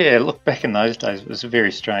 Yeah, look, back in those days, it was a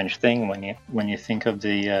very strange thing when you think of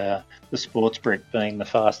the Sports Brick being the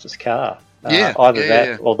fastest car.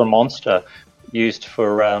 Either or the Monster used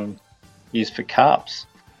for cups.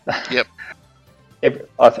 Yep.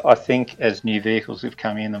 I think as new vehicles have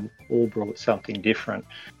come in, they've all brought something different,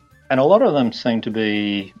 and a lot of them seem to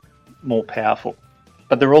be more powerful.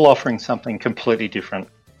 But they're all offering something completely different.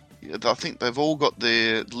 I think they've all got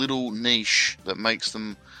their little niche that makes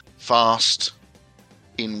them fast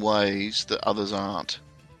in ways that others aren't.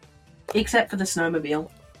 Except for the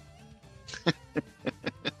snowmobile.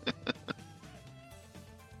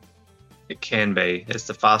 It can be. It's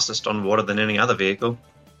the fastest on water than any other vehicle.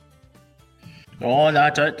 Oh no,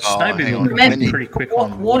 don't. hang on. Snowmobile pretty quick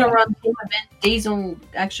on Water Run Team event, Diesel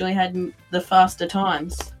actually had the faster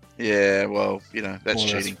times. Yeah, well, that's Well,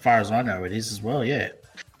 cheating. as far as I know, it is as well. Yeah.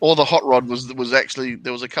 Or the hot rod was actually,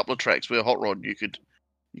 there was a couple of tracks where hot rod you could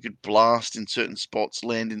blast in certain spots,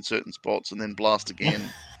 land in certain spots, and then blast again,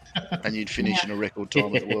 and you'd finish in a record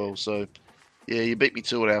time as well. So, yeah, you beat me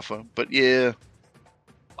to it, Alpha. But yeah,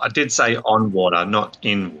 I did say on water, not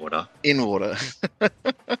in water. in water.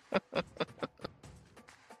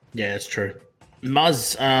 Yeah, it's true.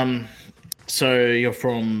 Muzz, so you're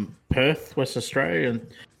from Perth, West Australia, and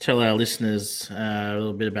tell our listeners a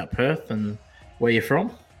little bit about Perth and where you're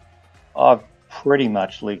from. I've pretty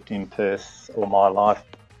much lived in Perth all my life,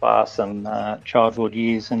 bar some childhood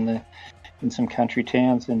years in some country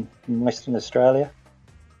towns in Western Australia.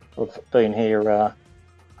 I've been here a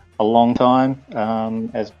long time,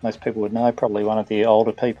 as most people would know, probably one of the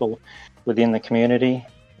older people within the community.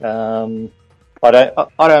 I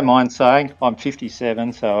don't mind saying I'm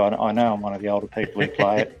 57, so I know I'm one of the older people who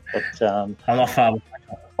play it. But I'm not far.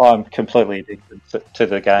 I'm completely addicted to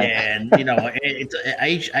the game. Yeah, and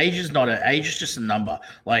age is not age is just a number.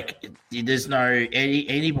 Like there's no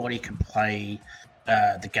anybody can play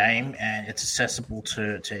the game, and it's accessible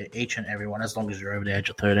to each and everyone as long as you're over the age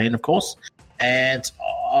of 13, of course. And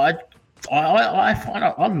I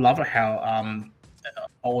love it how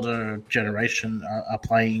older generation are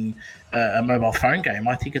playing a mobile phone game.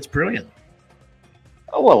 I think it's brilliant.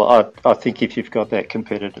 Well, I think if you've got that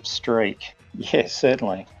competitive streak, yes,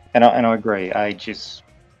 certainly, and I agree. Age is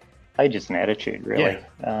an attitude, really.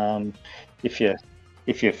 Yeah. If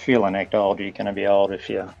you feel and act old, you're going to be old. If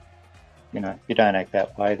you don't act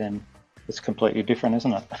that way, then it's completely different,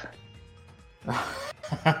 isn't it?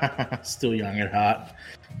 Still young at heart.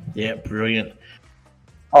 Yeah, brilliant.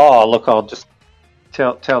 Oh, look, I'll just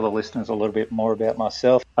tell the listeners a little bit more about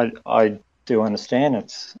myself. I do understand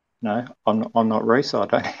it's. No, I'm not Reese. I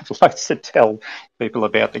don't have loads to tell people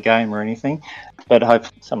about the game or anything, but I hope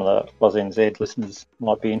some of the AUSNZ listeners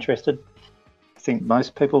might be interested. I think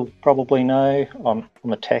most people probably know I'm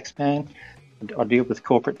a tax man. I deal with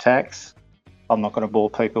corporate tax. I'm not going to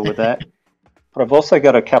bore people with that. But I've also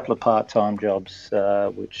got a couple of part-time jobs,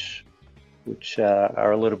 which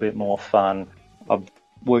are a little bit more fun. I've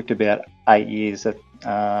worked about 8 years at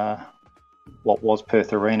what was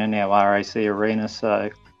Perth Arena, now RAC Arena,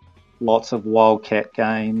 so lots of Wildcat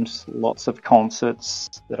games, lots of concerts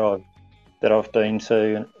that I've been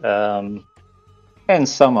to, and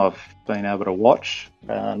some I've been able to watch,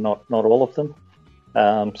 not all of them.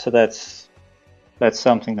 So that's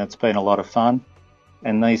something that's been a lot of fun.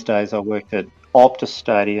 And these days I work at Optus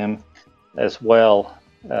Stadium as well,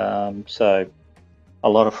 so a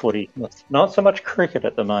lot of footy. Not so much cricket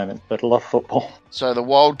at the moment, but a lot of football. So the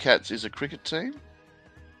Wildcats is a cricket team?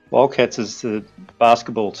 Wildcats is the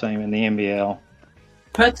basketball team in the NBL.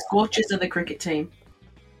 Perth Scorchers are the cricket team.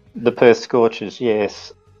 The Perth Scorchers,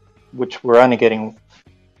 yes, which we're only getting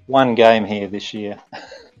one game here this year.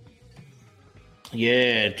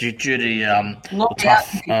 Yeah, due to the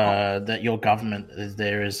tough that your government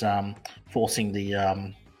is forcing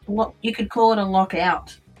the you could call it a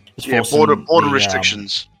lockout. Yeah, border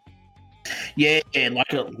restrictions. Yeah,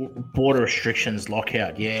 like border restrictions,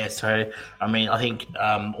 lockout. Yeah, so I mean, I think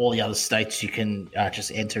all the other states you can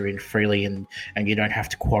just enter in freely, and you don't have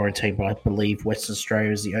to quarantine. But I believe Western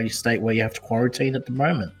Australia is the only state where you have to quarantine at the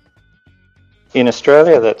moment. In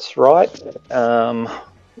Australia, that's right.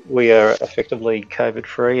 We are effectively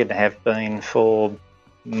COVID-free and have been for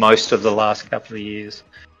most of the last couple of years.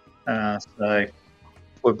 So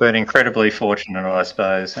we've been incredibly fortunate, I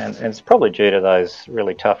suppose, and it's probably due to those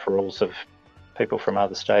really tough rules of people from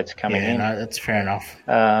other states coming in. Yeah, no, that's fair enough.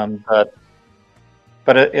 But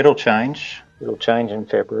it'll change. It'll change in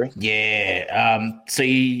February. Yeah. So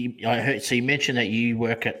you mentioned that you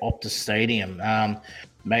work at Optus Stadium,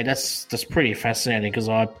 mate. That's pretty fascinating because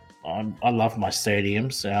I love my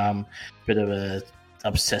stadiums. Bit of a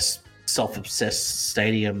self-obsessed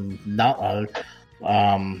stadium nut.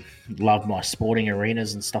 Love my sporting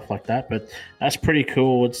arenas and stuff like that, but that's pretty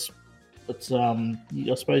cool. It's I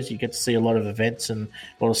suppose you get to see a lot of events and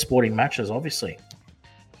a lot of sporting matches, obviously.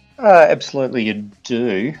 Absolutely, you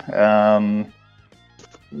do.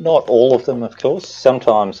 Not all of them, of course.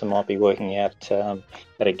 Sometimes I might be working out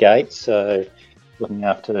at a gate, so looking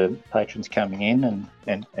after patrons coming in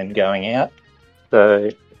and going out. So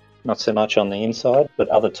not so much on the inside, but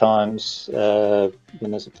other times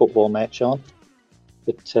when there's a football match on.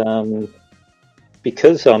 But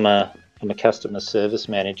because I'm a customer service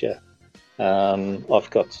manager, I've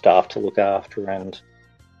got staff to look after, and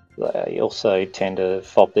they also tend to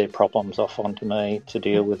fob their problems off onto me to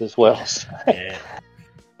deal with as well. So Yeah.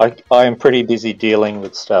 I am pretty busy dealing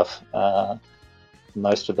with stuff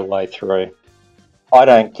most of the way through. I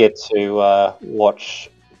don't get to watch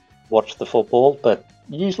the football, but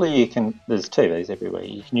usually you can. There's TVs everywhere.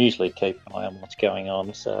 You can usually keep an eye on what's going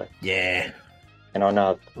on. So Yeah. and I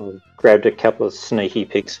know I've grabbed a couple of sneaky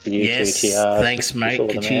picks for you, Yes, GTR. thanks, mate.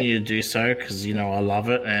 Continue to do so because I love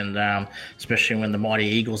it, and especially when the Mighty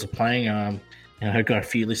Eagles are playing. I've got a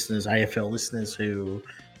few listeners, AFL listeners, who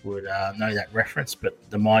would know that reference. But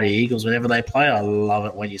the Mighty Eagles, whenever they play, I love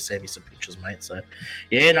it when you send me some pictures, mate. So,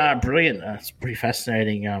 yeah, no, brilliant. It's pretty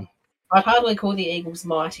fascinating. I'd hardly call the Eagles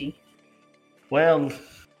mighty. Well,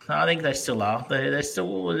 I think they still are. They're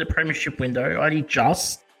still in the premiership window. Only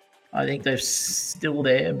just. I think they're still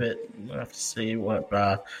there, but we'll have to see what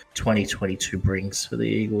 2022 brings for the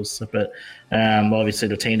Eagles. But obviously,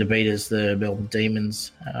 the team to beat is the Melbourne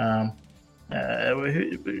Demons.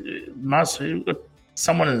 Muzz,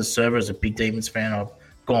 someone in the server is a big Demons fan. I've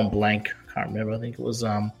gone blank. I can't remember. I think it was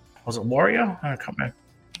it Warrior? I can't remember.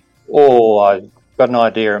 Oh, I've got an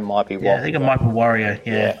idea. It might be Yeah, I think it might be Warrior.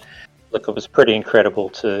 Yeah. Look, it was pretty incredible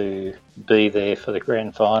to be there for the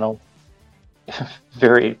grand final.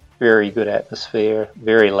 Very, very good atmosphere,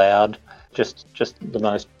 very loud. Just the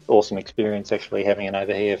most awesome experience actually having it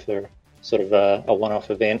over here for sort of a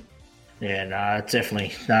one-off event. Yeah, no,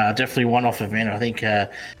 definitely one-off event. I think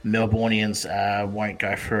Melbournians won't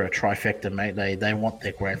go for a trifecta, mate. They want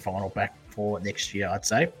their grand final back for next year, I'd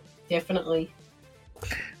say. Definitely.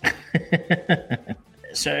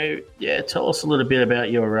 So, yeah, tell us a little bit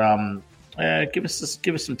about your give us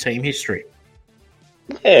some team history.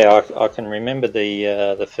 Yeah, I can remember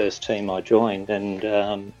the first team I joined,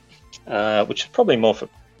 and which is probably more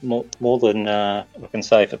than I can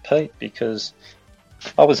say for Pete, because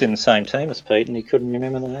I was in the same team as Pete, and he couldn't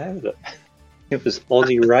remember the name of it. It was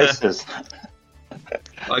Aussie Racers.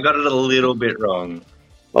 I got it a little bit wrong.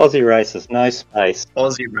 Aussie Racers, no space.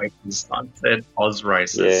 Aussie Racers. I said Oz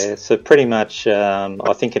Racers. Yeah, so pretty much,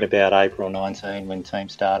 I think in about April 19 when team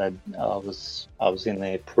started, I was in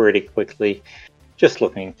there pretty quickly, just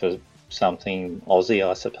looking for something Aussie,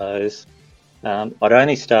 I suppose. I'd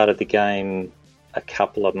only started the game a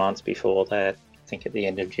couple of months before that, I think at the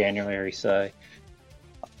end of January, so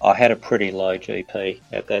I had a pretty low GP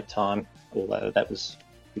at that time, although that was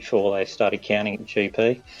before they started counting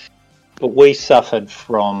GP. But we suffered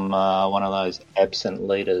from one of those absent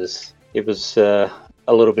leaders. It was a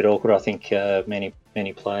little bit awkward. I think many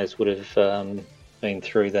players would have been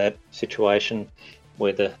through that situation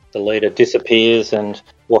where the leader disappears, and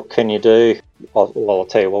what can you do? Well, I'll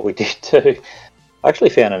tell you what we did do. I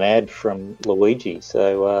actually found an ad from Luigi,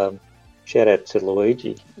 so shout out to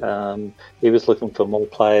Luigi. He was looking for more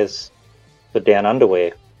players for Down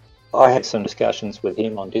Underwear. I had some discussions with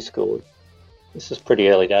him on Discord. This is pretty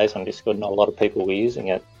early days on Discord, not a lot of people were using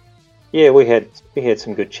it. Yeah, we had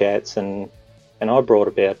some good chats, and I brought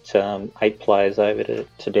about 8 players over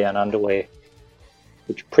to Down Underwear,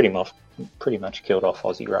 which pretty much killed off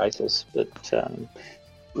Aussie Racers, but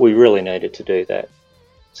we really needed to do that.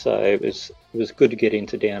 So it was good to get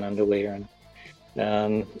into Down Underwear,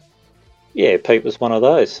 and Pete was one of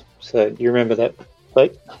those. So do you remember that,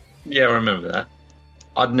 Pete? Yeah, I remember that.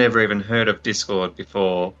 I'd never even heard of Discord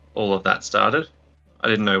before all of that started. I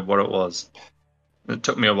didn't know what it was. It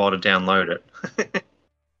took me a while to download it.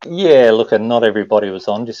 Yeah, look, and not everybody was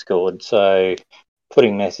on Discord, so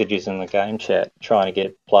putting messages in the game chat, trying to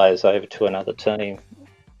get players over to another team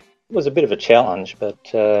was a bit of a challenge, but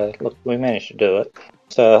look, we managed to do it.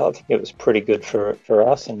 So I think it was pretty good for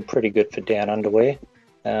us and pretty good for Down Underwear.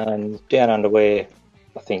 Down Underwear,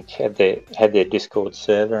 I think, had their Discord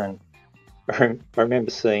server, and I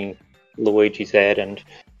remember seeing Luigi's ad, and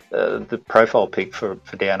the profile pic for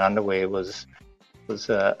Down Underwear was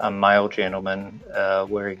a male gentleman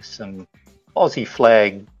wearing some Aussie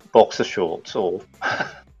flag boxer shorts or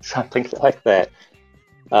something like that.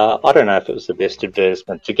 I don't know if it was the best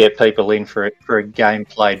advertisement to get people in for a game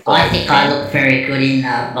played by. I think I look very good in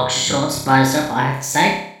boxer shorts by myself, I have to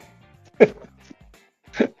say.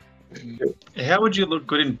 How would you look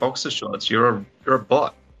good in boxer shorts? You're a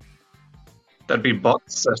bot. That'd be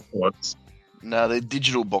boxer shorts. No, they're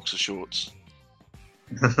digital boxer shorts.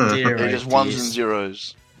 Dear, They're just ones and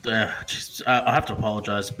zeros. I have to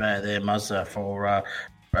apologise about there, Muzz, for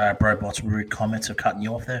Brobot's rude comments of cutting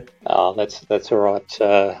you off there. Oh, that's all right,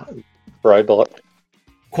 robot.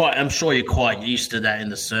 I'm sure you're quite used to that in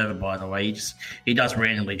the server, by the way. He does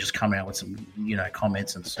randomly just come out with some,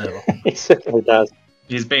 comments in the server. He certainly does.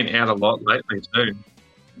 He's been out a lot lately too,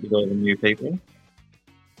 with all the new people.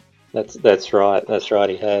 That's right. That's right.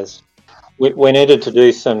 He has. We needed to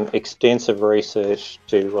do some extensive research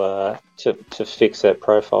to fix that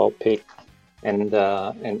profile pic, and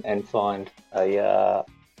find a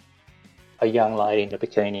young lady in a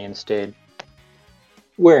bikini instead,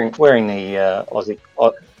 wearing the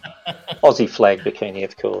Aussie flag bikini,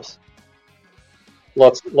 of course.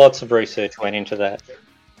 Lots of research went into that.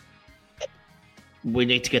 We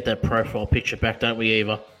need to get that profile picture back, don't we,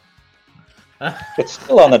 Eva? It's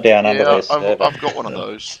still on the Down Under there. I've got one of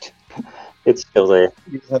those. It's still there.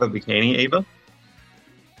 You have a bikini, Eva?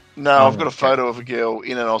 No, I've got a photo of a girl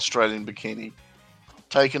in an Australian bikini,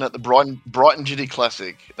 taken at the Brighton City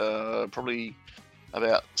Classic, probably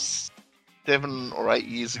about 7 or 8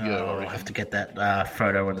 years ago. I'll have to get that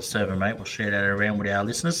photo on the server, mate. We'll share that around with our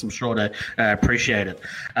listeners. I'm sure they appreciate it.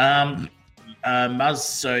 Muzz,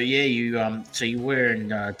 so yeah, you were in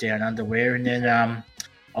down underwear, and then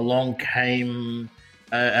along came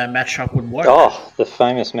a match-up with Woke. Oh, the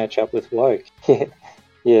famous match-up with Woke.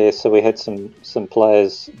 Yeah. So we had some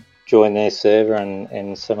players join their server,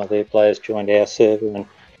 and some of their players joined our server, and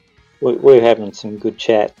we were having some good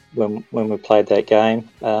chat when we played that game.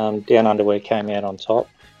 Down Underwear came out on top.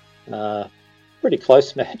 Pretty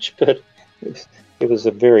close match, but it was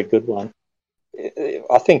a very good one.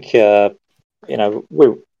 I think we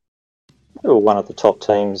were one of the top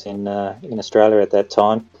teams in Australia at that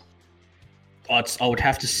time. I would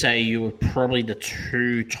have to say you were probably the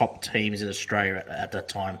 2 top teams in Australia at that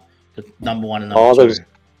time. The number 1 and number 2.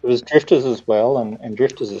 There was Drifters as well, and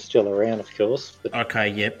Drifters are still around, of course. But, okay,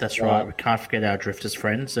 yep, that's right. We can't forget our Drifters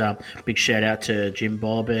friends. Big shout out to Jim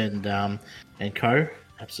Bob and co.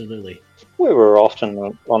 Absolutely. We were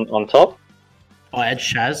often on top. I had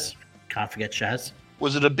Shaz. Can't forget Shaz.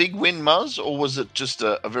 Was it a big win, Muzz, or was it just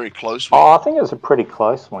a very close win? Oh, I think it was a pretty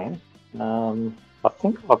close win. I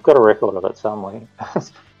think I've got a record of it somewhere. I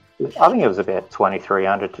think it was about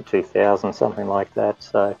 2,300 to 2,000, something like that.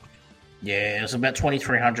 So. Yeah, it was about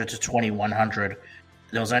 2,300 to 2,100.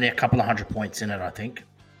 There was only a couple of 100 points in it, I think.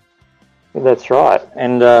 That's right.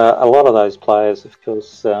 And a lot of those players, of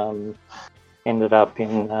course, ended up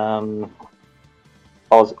in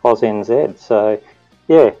AUSNZ. So,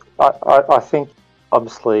 yeah, I think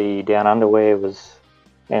obviously Down Underwear was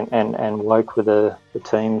and Woke were the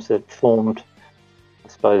teams that formed, I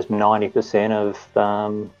suppose, 90% of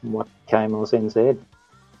what became AUSNZ.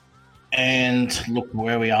 And look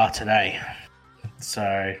where we are today.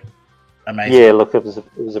 So amazing. Yeah, look, it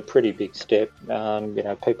was a pretty big step.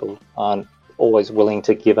 People aren't always willing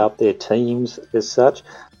to give up their teams as such.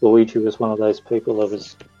 Luigi was one of those people that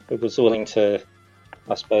was willing to,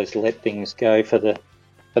 I suppose, let things go for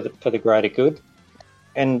the greater good,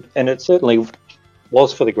 and it certainly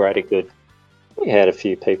was for the greater good. We had a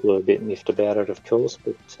few people who were a bit miffed about it, of course,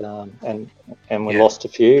 but and we lost a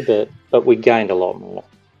few, but we gained a lot more.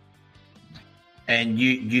 And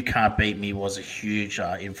you Can't Beat Me was a huge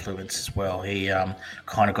influence as well. He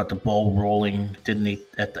kind of got the ball rolling, didn't he,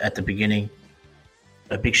 at the beginning?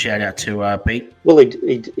 A big shout out to Beat. Well, he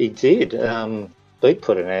did. Beat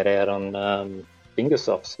put an ad out on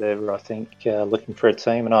Fingersoft's server, I think, looking for a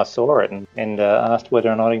team, and I saw it and asked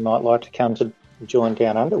whether or not he might like to come to join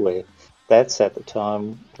Down Underwear. That's at the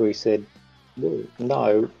time where he said, well,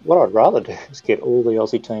 no, what I'd rather do is get all the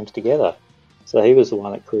Aussie teams together. So he was the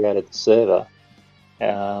one that created the server.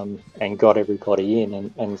 And got everybody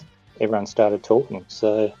in, and everyone started talking.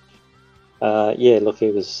 So, look, he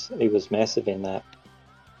was massive in that.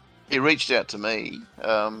 He reached out to me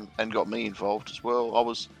and got me involved as well. I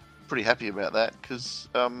was pretty happy about that because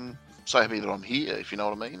so happy that I'm here, if you know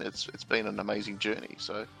what I mean. It's been an amazing journey.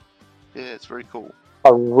 So, yeah, it's very cool. I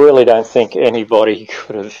really don't think anybody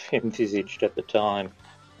could have envisaged at the time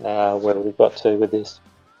where we got to with this.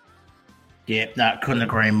 Yeah, no, couldn't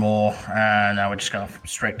agree more. No, we're just going from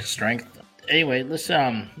strength to strength. Anyway, let's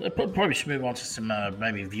probably should move on to some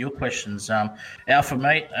maybe viewer questions. Alpha,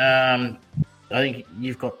 mate, I think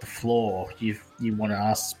you've got the floor. You want to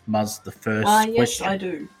ask Muzz the first question? Yes, I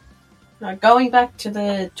do. Going back to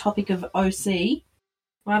the topic of OC,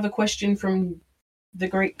 I have a question from the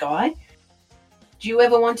Greek guy. Do you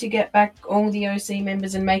ever want to get back all the OC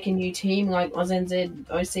members and make a new team like AUSNZ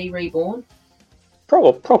OC Reborn?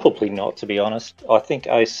 Probably not, to be honest. I think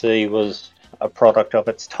OC was a product of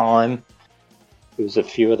its time. There was a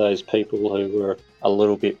few of those people who were a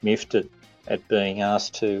little bit miffed at being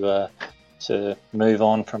asked to to move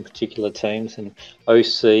on from particular teams, and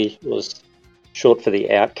OC was short for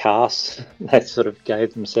the Outcasts. They sort of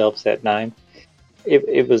gave themselves that name.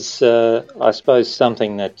 It was, I suppose,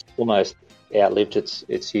 something that almost outlived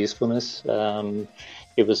its usefulness.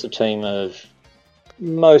 It was a team of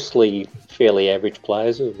mostly fairly average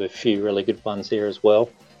players, with a few really good ones there as well.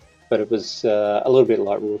 But it was a little bit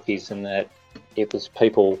like Rookies in that it was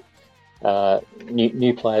people,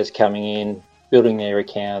 new players coming in, building their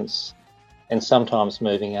accounts, and sometimes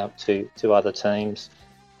moving up to other teams.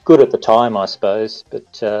 Good at the time, I suppose,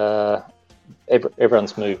 but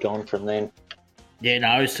everyone's moved on from then. Yeah,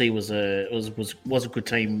 no, OC was a good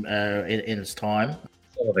team in its time.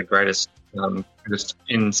 Some of the greatest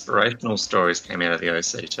inspirational stories came out of the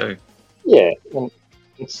OC too. Yeah.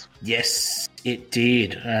 Yes, it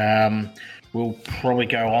did. We'll probably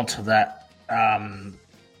go on to that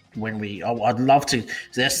when we. I'd love to.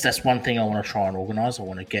 That's one thing I want to try and organise. I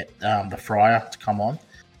want to get the Friar to come on.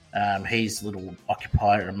 He's a little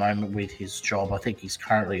occupied at the moment with his job. I think he's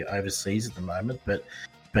currently overseas at the moment, but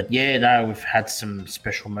yeah, no, we've had some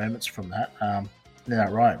special moments from that. Isn't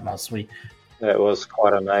that right, Muzz? That was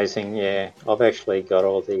quite amazing. Yeah, I've actually got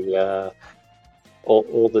all the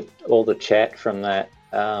all the chat from that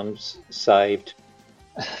saved.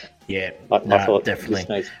 Yeah, I thought definitely. This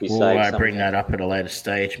needs to be we'll saved bring that up at a later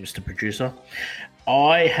stage, Mr. Producer.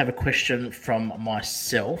 I have a question from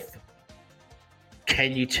myself.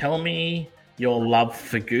 Can you tell me your love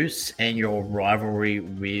for Goose and your rivalry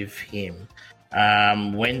with him?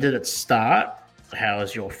 When did it start? How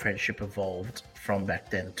has your friendship evolved from back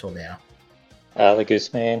then till now? The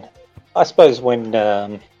Goose Man. I suppose when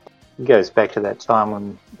it goes back to that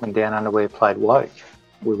time when Down Underwear played Woke,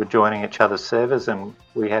 we were joining each other's servers and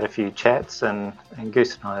we had a few chats, and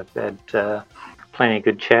Goose and I have had plenty of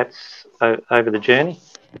good chats over the journey.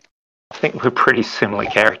 I think we're pretty similar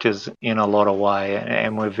characters in a lot of way,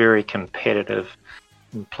 and we're very competitive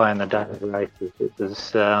in playing the daily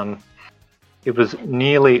races. It was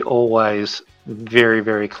nearly always very,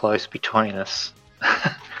 very close between us.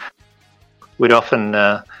 We'd often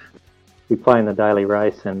be playing the daily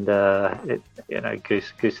race, and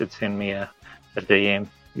Goose would send me a DM,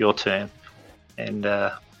 your turn, and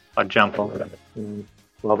I'd jump on it. And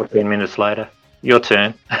 12 or 10 minutes later, your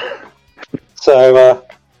turn. So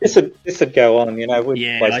this would go on, we'd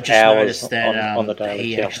waste hours on the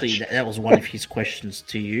daily challenge. That was one of his questions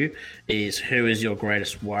to you: is who is your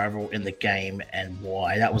greatest rival in the game and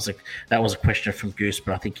why? That was a question from Goose,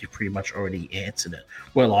 but I think you pretty much already answered it.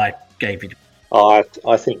 Well, I gave you. I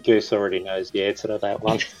think Goose already knows the answer to that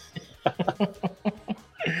one.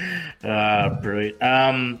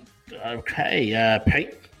 Brilliant. Okay,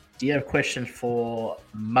 Pete, do you have a question for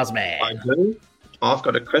Muzzman? I do. I've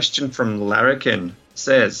got a question from Larrikin.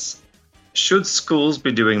 Says, should schools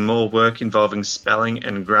be doing more work involving spelling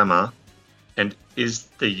and grammar? And is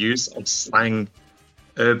the use of slang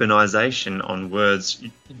urbanization on words,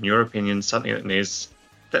 in your opinion, something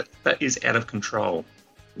that is out of control?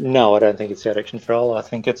 No, I don't think it's out of control. I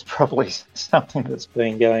think it's probably something that's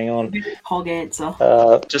been going on. Hog answer.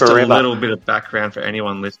 Just forever. A little bit of background for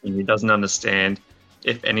anyone listening who doesn't understand.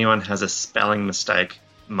 If anyone has a spelling mistake,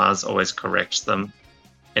 Muzz always corrects them.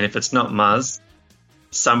 And if it's not Muzz,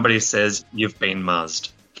 somebody says you've been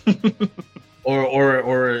muzzed.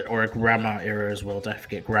 or a grammar error as well. Don't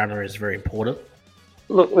forget, grammar is very important.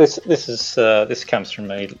 Look, this comes from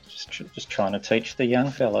me just trying to teach the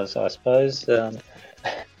young fellas, I suppose, the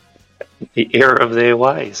error of their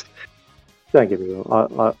ways. Don't get me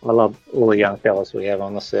wrong, I love all the young fellas we have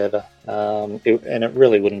on the server, and it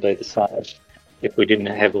really wouldn't be the same if we didn't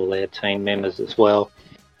have all our team members as well.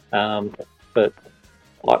 But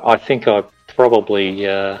I think I probably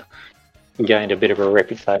gained a bit of a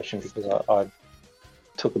reputation because I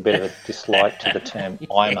took a bit of a dislike to the term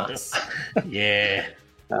 "Imer." Yes. Yeah.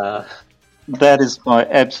 That is my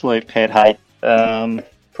absolute pet hate.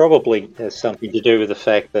 Probably has something to do with the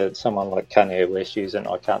fact that someone like Kanye West uses it, and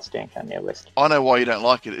I can't stand Kanye West. I know why you don't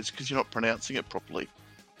like it. It's because you're not pronouncing it properly.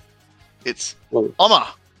 It's Well, Imer.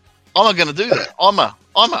 I'm going to do that. Imer.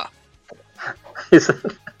 Is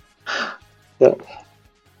it? Yeah.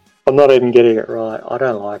 I'm not even getting it right. I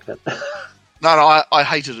don't like it. No, I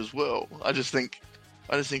hate it as well. I just think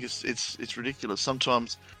it's ridiculous.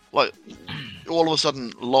 Sometimes, like, all of a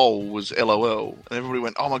sudden, LOL was LOL, and everybody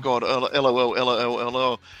went, "Oh my god,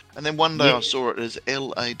 LOL." And then one day I saw it as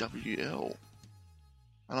LAWL,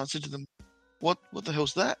 and I said to them, "What the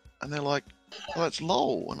hell's that?" And they're like, "Oh, it's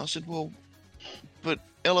LOL." And I said, "Well, but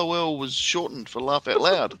LOL was shortened for laugh out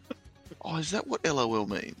loud." "Oh, is that what LOL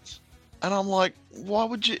means?" And I'm like, "Why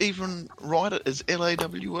would you even write it as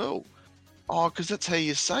LAWL?" Oh, because that's how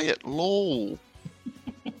you say it. LOL.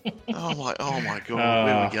 Oh my God. Where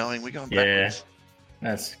are we going? We're going backwards.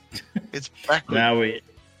 That's It's backwards. now we.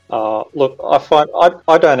 Look, I find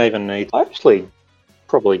I don't even need. I actually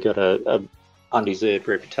probably got a undeserved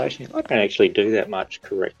reputation. I don't actually do that much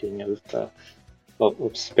correcting of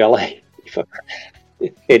spelling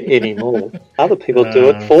anymore. Other people do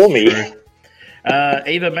it for me.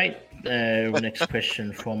 Eva, mate. Next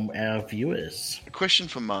question from our viewers. A question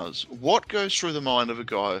for Muzz. What goes through the mind of a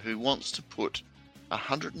guy who wants to put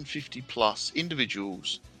 150 plus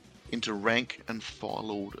individuals into rank and file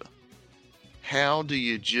order? How do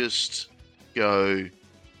you just go,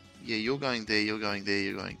 yeah, you're going there, you're going there,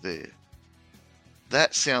 you're going there?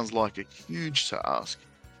 That sounds like a huge task.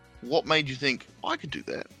 What made you think, I could do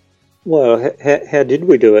that? Well, how did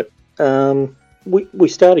we do it? We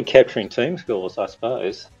started capturing team scores, I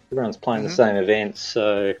suppose. Everyone's playing the same events,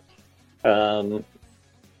 so once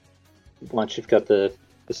you've got the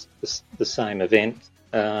same event,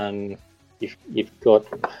 you've got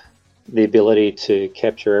the ability to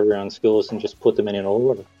capture everyone's scores and just put them in an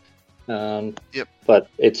order. Yep. But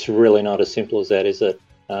it's really not as simple as that, is it?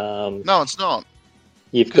 No, it's not.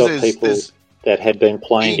 You've got people that had been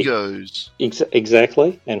playing egos.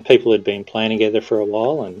 Exactly, and people had been playing together for a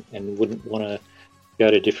while and wouldn't want to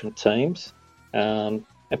go to different teams. And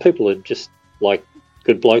people are just like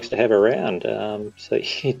good blokes to have around. So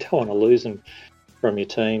you don't want to lose them from your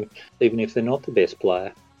team, even if they're not the best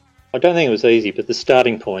player. I don't think it was easy, but the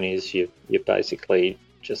starting point is you basically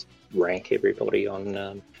just rank everybody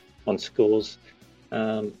on scores,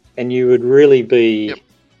 and you would really be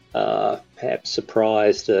perhaps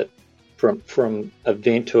surprised that from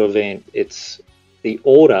event to event, it's the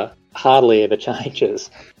order hardly ever changes.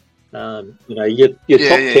 Your top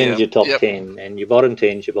 10's your top 10, and your bottom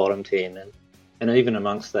 10's your bottom 10, and even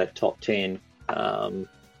amongst that top 10,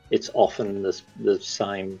 it's often the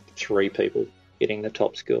same three people getting the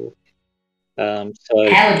top score. So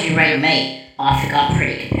how would you rate me? I think I'm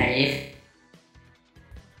pretty competitive.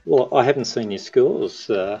 Well, I haven't seen your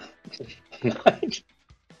scores, mate.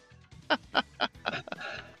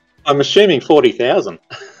 I'm assuming 40,000.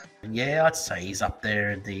 Yeah, I'd say he's up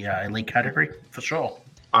there in the elite category for sure.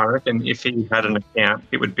 I reckon if he had an account,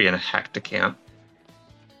 it would be a hacked account.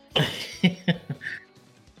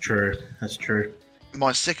 True, that's true.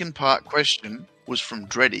 My second part question was from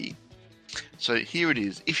Dreddy. So here it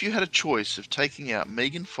is. If you had a choice of taking out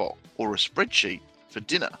Megan Fox or a spreadsheet for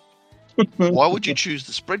dinner, why would you choose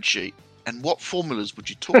the spreadsheet, and what formulas would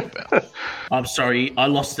you talk about? I'm sorry, I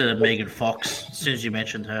lost it at Megan Fox. As soon as you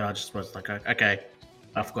mentioned her, I just was like, okay,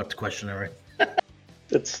 I forgot the question already.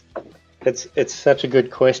 It's such a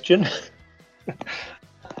good question.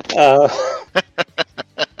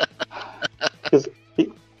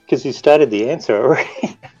 Because you started the answer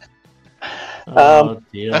already.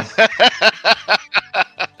 Dear.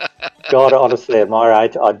 God, honestly, at my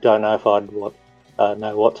age, I don't know if I'd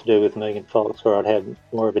know what to do with Megan Fox, or I'd have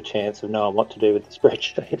more of a chance of knowing what to do with the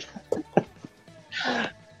spreadsheet.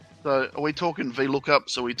 So, are we talking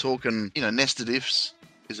VLOOKUPs? Are we talking, nested ifs?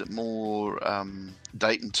 Is it more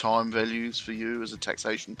date and time values for you as a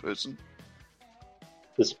taxation person?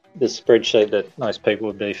 The spreadsheet that most people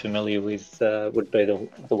would be familiar with would be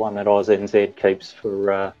the one that AUSNZ keeps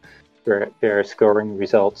for various scoring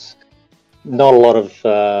results. Not a lot of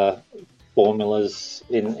formulas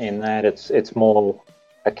in that. It's more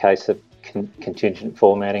a case of contingent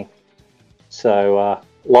formatting. So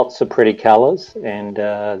lots of pretty colours and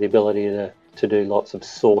the ability to do lots of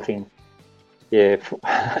sorting. Yeah,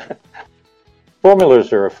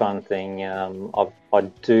 formulas are a fun thing. I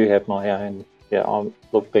do have my own. Yeah, I'm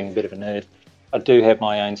being a bit of a nerd. I do have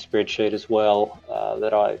my own spreadsheet as well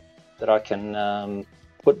that I can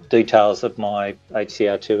put details of my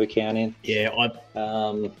HCR2 account in. Yeah,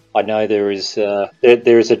 I know there is a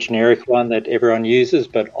generic one that everyone uses,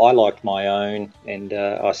 but I liked my own, and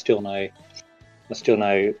I still know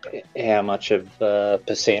how much of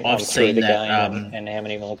percent I'm through the game and how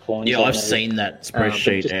many more points. Yeah, I've seen that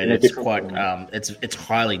spreadsheet, and it's quite it's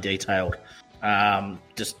highly detailed.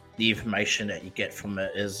 Just the information that you get from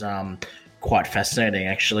it is quite fascinating.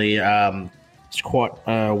 Actually, it's quite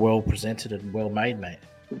well presented and well made, mate.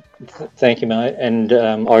 Thank you, mate. And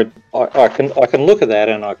I can look at that,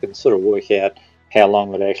 and I can sort of work out how long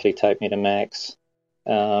it would actually take me to max.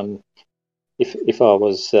 If I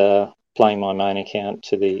was playing my main account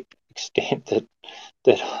to the extent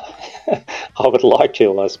that I would like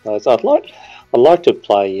to, I suppose I'd like to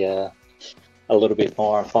play a little bit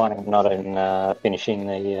more. I'm finding I'm not in finishing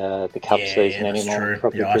the cup season anymore. True.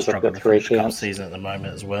 Probably I because I've struggle got to 3 finish cup counts. season at the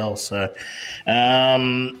moment as well. So,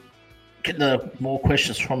 Get the more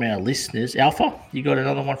questions from our listeners. Alpha, you got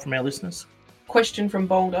another one from our listeners? Question from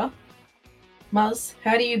Boulder. Muzz,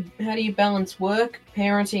 how do you balance work,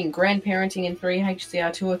 parenting, grandparenting, and 3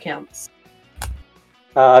 HCR2 accounts?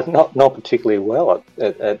 Not particularly well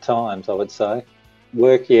at times, I would say.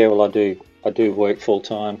 Work, yeah, well, I do work full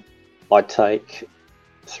time. I take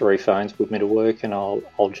 3 phones with me to work, and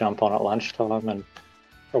I'll jump on at lunchtime and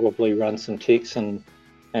probably run some ticks and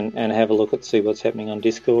have a look at see what's happening on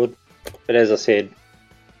Discord. But as I said,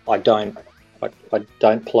 I don't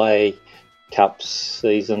play Cup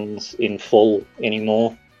seasons in full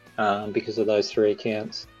anymore because of those 3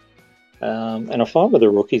 accounts. And I find with the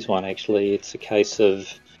rookies one, actually, it's a case of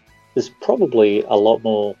there's probably a lot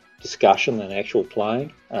more discussion than actual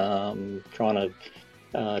playing. Trying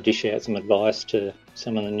to dish out some advice to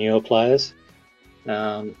some of the newer players.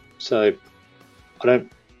 So I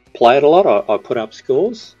don't play it a lot. I put up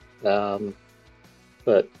scores,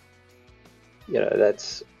 but you know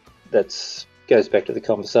that's goes back to the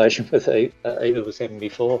conversation with Eva was having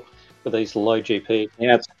before with these low GP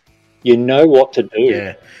accounts. You know what to do.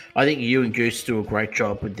 Yeah, I think you and Goose do a great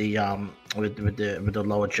job with the with the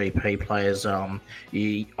lower GP players.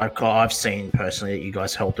 I've seen personally that you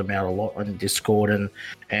guys helped them out a lot on Discord,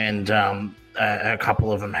 and a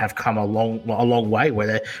couple of them have come a long way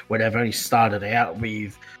where they've only started out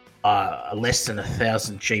with less than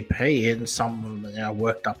 1,000 GP, and some of them now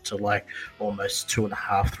worked up to like almost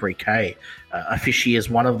 2.5-3K. Fishy is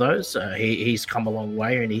one of those. He's come a long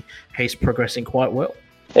way, and he's progressing quite well.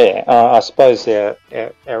 Yeah, I suppose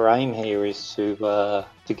our aim here is to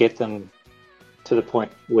get them to the point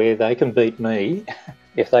where they can beat me.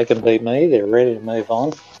 If they can beat me, they're ready to move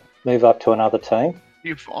on, move up to another team. Do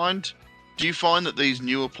you find that these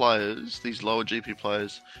newer players, these lower GP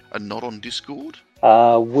players, are not on Discord?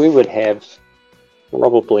 We would have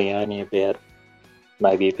probably only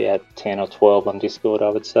maybe about 10 or 12 on Discord, I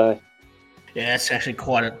would say. Yeah, that's actually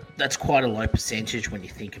quite a low percentage when you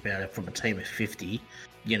think about it from a team of 50.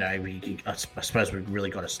 You know, I suppose we've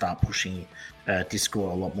really got to start pushing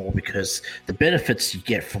Discord a lot more, because the benefits you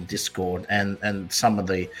get from Discord and some of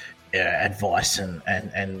the advice and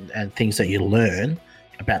things that you learn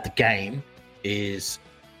about the game is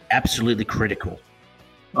absolutely critical.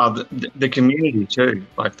 The community too,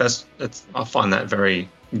 like that's I find that very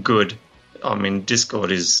good. I mean,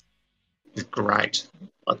 Discord is great.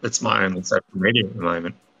 That's my only social media at the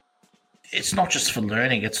moment. It's not just for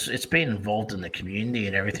learning; it's being involved in the community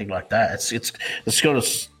and everything like that. It's got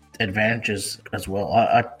its advantages as well.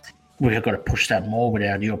 We've got to push that more with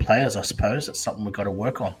our newer players. I suppose it's something we've got to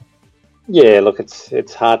work on. Yeah, look,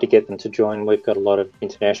 it's hard to get them to join. We've got a lot of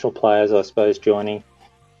international players, I suppose, joining.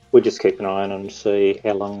 We just keep an eye on them to see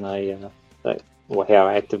how long or how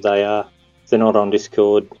active they are. If they're not on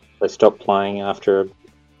Discord, they stop playing after.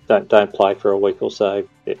 Don't play for a week or so.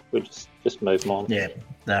 We just move them on. Yeah,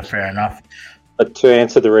 fair enough. But to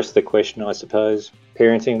answer the rest of the question, I suppose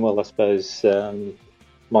parenting. Well, I suppose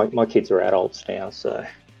my kids are adults now, so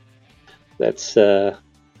that's the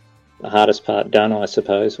hardest part done, I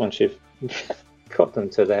suppose. Once you've got them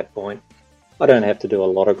to that point, I don't have to do a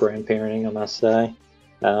lot of grandparenting, I must say.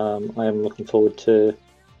 I am looking forward to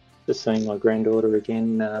seeing my granddaughter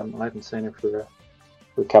again. I haven't seen her for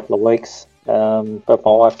a couple of weeks, but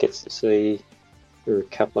my wife gets to see her a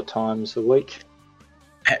couple of times a week.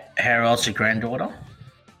 How old's your granddaughter?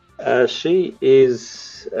 She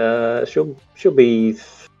is. She'll be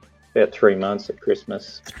about 3 months at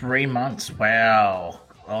Christmas. 3 months. Wow,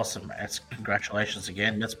 awesome! That's congratulations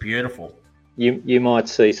again. That's beautiful. You might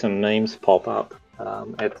see some memes pop up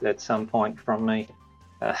at some point from me.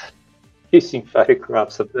 Using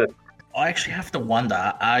photographs of the. I actually have to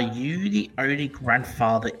wonder: are you the only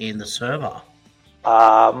grandfather in the server?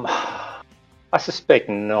 I suspect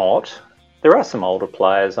not. There are some older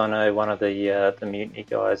players. I know one of the Mutiny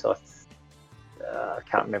guys. I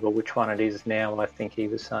can't remember which one it is now. I think he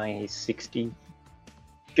was saying he's 60.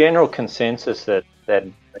 General consensus that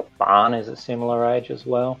Barn is a similar age as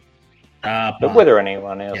well. But whether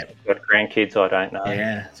anyone else has got grandkids, I don't know.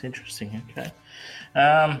 Yeah, it's interesting. Okay.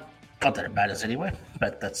 Not that it matters anyway,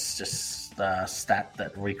 but that's just a stat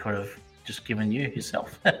that we could have just given you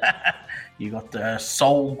yourself. You got the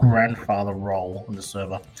sole grandfather role in the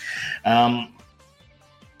server. All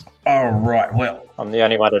right, well. I'm the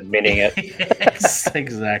only one admitting it. Yes,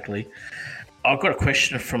 exactly. I've got a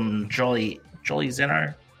question from Jolly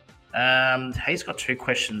Zeno. He's got 2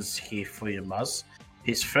 questions here for you, Muzz.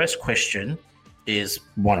 His first question is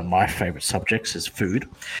one of my favourite subjects, is food.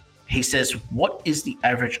 He says, what is the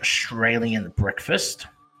average Australian breakfast?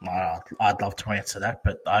 I'd love to answer that,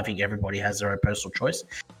 but I think everybody has their own personal choice.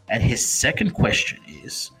 And his second question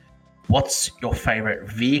is, what's your favorite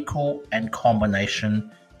vehicle and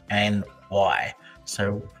combination, and why?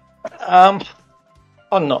 So, I'm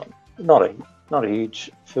not a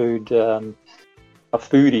huge a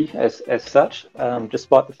foodie as such.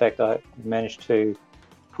 Despite the fact I managed to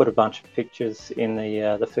put a bunch of pictures in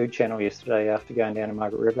the food channel yesterday after going down to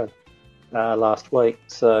Margaret River last week.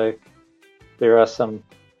 So there are some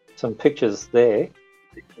pictures there.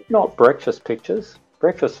 Not breakfast pictures.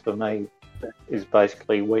 Breakfast for me is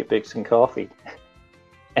basically Wheat Bix and coffee,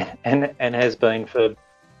 and has been for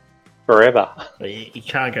forever. you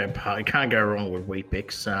can't go wrong with Wheat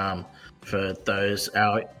Bix. For those,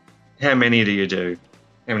 How many do you do?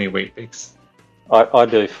 How many Wheat Bix? I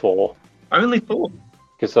do 4 Only 4.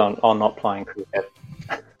 because I'm not playing cricket.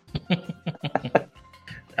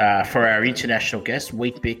 for our international guest,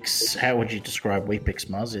 Wheat Bix. How would you describe Wheat Bix,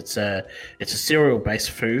 Muzz? It's a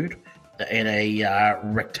cereal-based food in a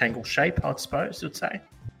rectangle shape, I suppose you'd say.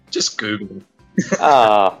 Just Google.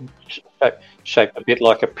 Shaped a bit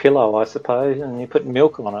like a pillow, I suppose, and you put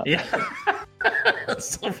milk on it. Yeah.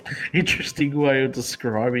 That's an interesting way of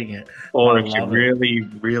describing it. Or I if you're love it. really,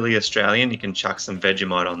 really Australian, you can chuck some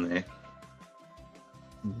Vegemite on there.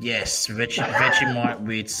 Yes, Vegemite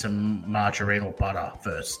with some margarine or butter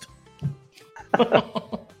first.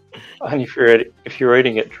 And if you're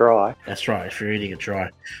eating it dry. That's right, if you're eating it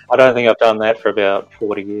dry. I don't think I've done that for about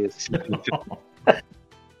 40 years.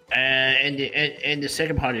 And the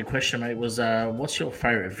second part of your question, mate, was what's your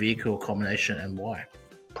favourite vehicle combination and why?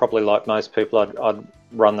 Probably like most people, I'd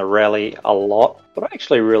run the rally a lot, but I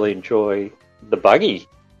actually really enjoy the buggy.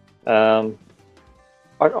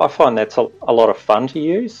 I find that's a lot of fun to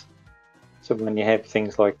use. So when you have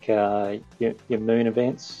things like your moon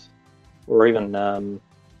events, or even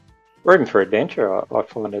for adventure, I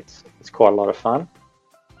find it's quite a lot of fun.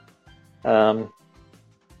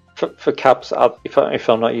 For cups, if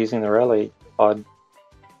I'm not using the rally, I'd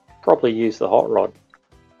probably use the hot rod.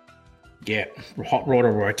 Yeah, hot rod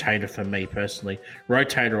or rotator for me personally.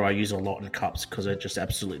 Rotator I use a lot in cups because it just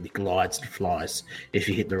absolutely glides and flies if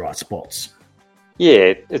you hit the right spots.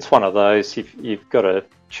 Yeah, it's one of those. You've got to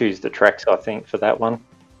choose the tracks, I think, for that one.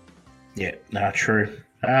 Yeah, true.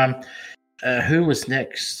 Who was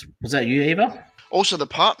next? Was that you, Eva? Also, the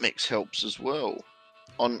part mix helps as well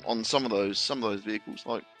on some of those vehicles.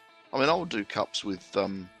 Like, I mean, I would do cups with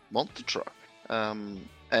Monster Truck, and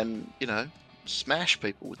smash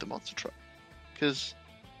people with the Monster Truck, because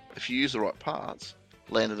if you use the right parts,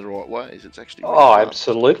 land in the right ways, it's actually really fun.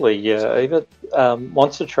 Absolutely, yeah. Even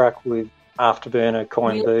Monster Truck with afterburner,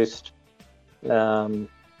 coin boost,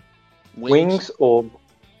 wings or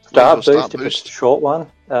start boost if it's a short one,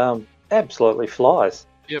 absolutely flies.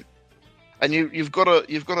 Yep, and you've got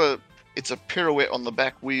to. It's a pirouette on the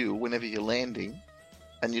back wheel whenever you're landing,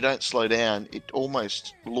 and you don't slow down. It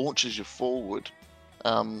almost launches you forward.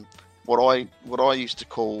 What I used to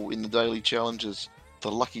call in the daily challenges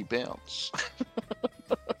the lucky bounce.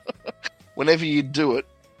 Whenever you do it,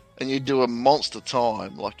 and you do a monster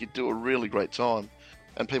time, like you do a really great time,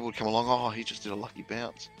 and people would come along, oh, he just did a lucky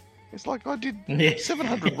bounce. It's like I did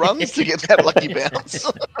 700 runs to get that lucky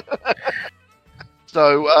bounce.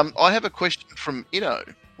 So I have a question from Ino.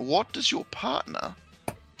 What does your partner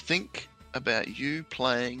think about you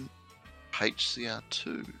playing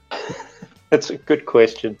HCR2? That's a good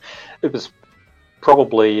question. It was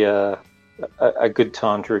probably a good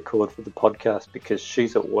time to record for the podcast because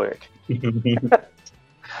she's at work.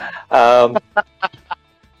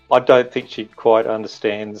 I don't think she quite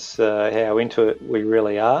understands how into it we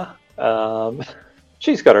really are.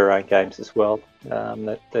 She's got her own games as well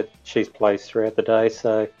that she's plays throughout the day,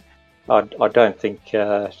 so I don't think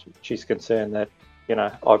she's concerned that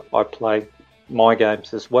I play my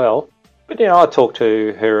games as well. But I talk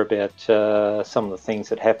to her about some of the things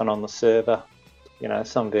that happen on the server.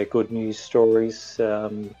 Some of our good news stories.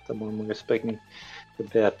 The one we were speaking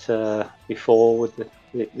about before with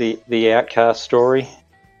the Outcast story.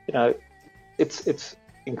 It's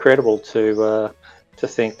incredible to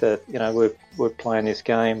think that we're playing this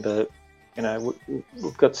game, but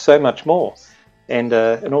we've got so much more. And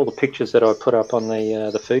all the pictures that I put up on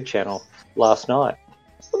the food channel last night,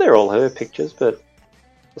 well, they're all her pictures, but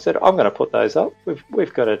I said I'm going to put those up.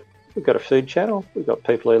 We've got a food channel. We've got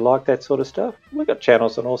people who like that sort of stuff. We've got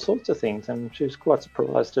channels on all sorts of things, and she was quite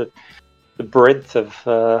surprised at the breadth of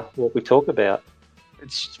what we talk about.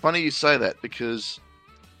 It's funny you say that, because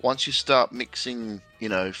once you start mixing,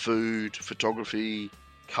 food, photography,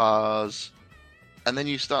 cars, and then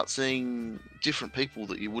you start seeing different people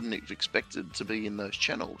that you wouldn't have expected to be in those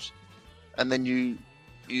channels, and then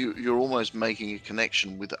you're almost making a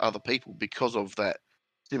connection with other people because of that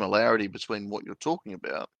similarity between what you're talking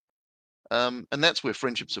about. and that's where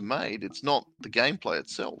friendships are made. It's not the gameplay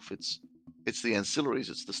itself. It's the ancillaries.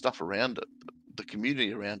 It's the stuff around it, the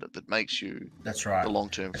community around it that makes you That's right. the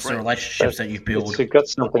long-term It's the friend. relationships that you build. You've got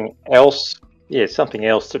something else. Yeah, something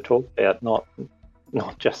else to talk about, not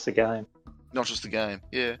just the game. Not just the game.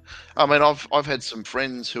 Yeah, I mean, I've had some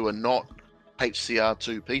friends who are not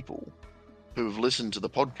HCR2 people who have listened to the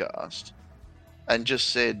podcast and just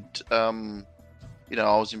said, I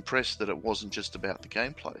was impressed that it wasn't just about the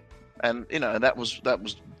gameplay. And that was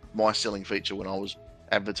my selling feature when I was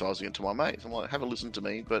advertising it to my mates. I'm like, have a listen to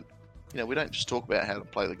me, but we don't just talk about how to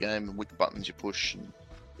play the game and which buttons you push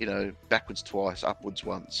and backwards twice, upwards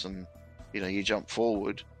once, and you jump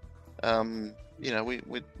forward.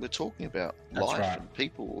 We're talking about life and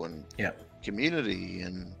people and community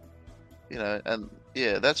and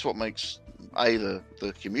that's what makes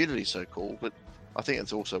the community so cool, but I think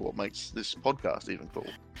it's also what makes this podcast even cool.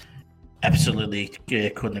 Absolutely, yeah,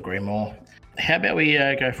 couldn't agree more. How about we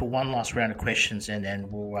go for one last round of questions and then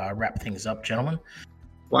we'll wrap things up, gentlemen.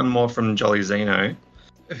 One more from Jolly Zeno.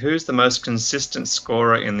 Who's the most consistent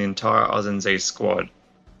scorer in the entire AUSNZ squad?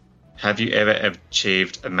 Have you ever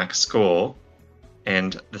achieved a max score?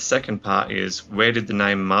 And the second part is, where did the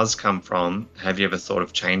name Muzz come from? Have you ever thought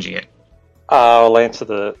of changing it? I'll answer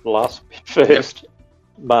the last bit first. Yep.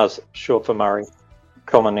 Muzz, short for Murray.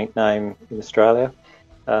 Common nickname in Australia.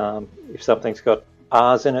 If something's got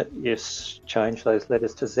R's in it, you change those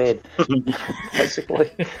letters to Z,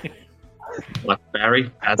 basically. Like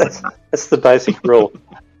Barry? That's the basic rule.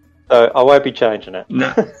 So I won't be changing it.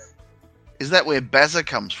 No. Is that where Bazza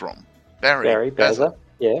comes from? Barry Bazza,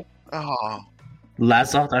 yeah. Oh.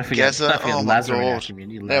 Lazar, don't forget Lazar in our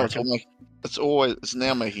community. Now it's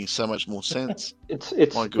now making so much more sense.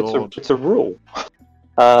 My God. It's a rule.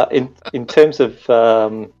 In terms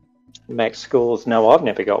of max scores, no, I've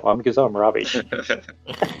never got one because I'm rubbish.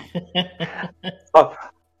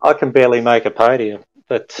 I can barely make a podium,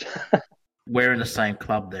 but we're in the same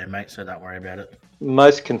club there, mate, so don't worry about it.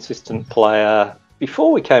 Most consistent player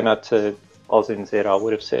before we came up to AUSNZ, I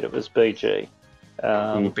would have said it was BG.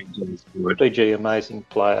 BG, amazing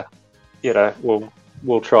player.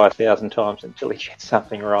 We'll try 1,000 times until he gets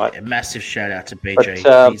something right. Yeah, massive shout out to BG.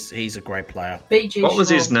 But, he's a great player. BG. What was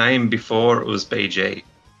his name before it was BG?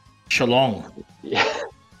 Shalong. Yeah.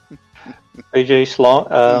 BG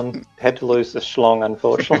Shlong. Had to lose the Shlong,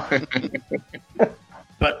 unfortunately.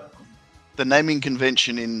 But the naming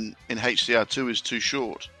convention in HCR2 is too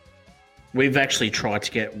short. We've actually tried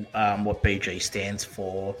to get what BG stands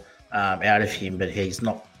for out of him, but he's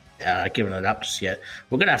not given it up just yet.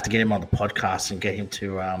 We're going to have to get him on the podcast and get him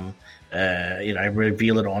to,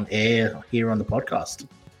 reveal it on air here on the podcast.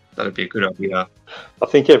 That'd be a good idea. I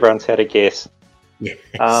think everyone's had a guess. Yes.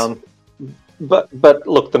 But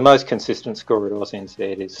look, the most consistent score at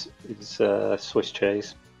AUSNZ is Swiss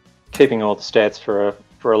cheese, keeping all the stats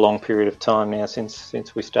for a long period of time now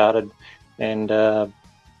since we started, and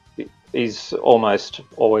he's almost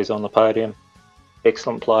always on the podium.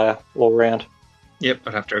 Excellent player all round. Yep,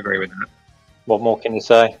 I'd have to agree with that. What more can you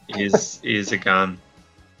say? He's a gun.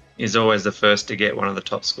 He's always the first to get one of the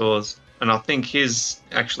top scores, and I think he's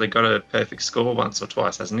actually got a perfect score once or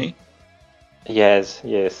twice, hasn't he? He has,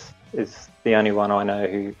 yes. Is the only one I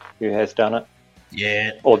know who has done it.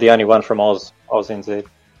 Yeah. Or the only one from AUSNZ.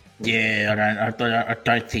 Yeah, I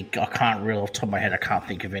don't think, I can't really off the top of my head, I can't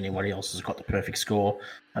think of anybody else who's got the perfect score.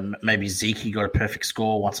 Maybe Zeke got a perfect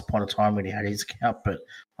score once upon a time when he had his account, but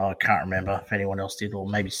I can't remember if anyone else did, or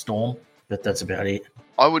maybe Storm, but that's about it.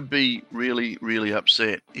 I would be really, really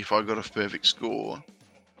upset if I got a perfect score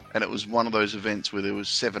and it was one of those events where there was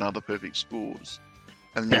 7 other perfect scores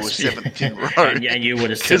and you were 7th in a row. And you were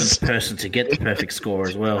the 7th person to get the perfect score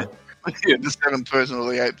as well. Yeah, the 7th person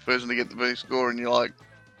or the 8th person to get the perfect score, and you're like,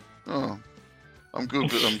 oh, I'm good,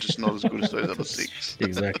 but I'm just not as good as those other 6.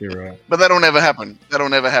 Exactly right. But that'll never happen. I'm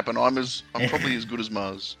probably as good as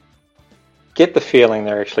Muzz. Get the feeling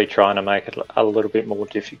they're actually trying to make it a little bit more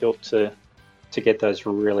difficult to get those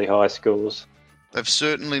really high scores. They've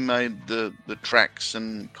certainly made the tracks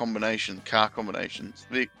and vehicle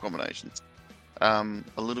combinations, a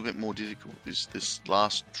little bit more difficult. This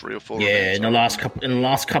last 3 or 4. Yeah, in the last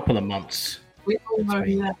couple of months. We all know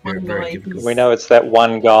who that one guy is. We know it's that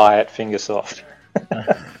one guy at Fingersoft.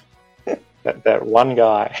 that one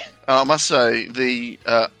guy. I must say, the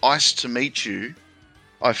Ice to Meet You,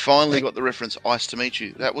 I finally got the reference Ice to Meet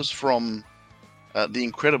You. That was from The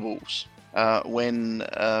Incredibles, when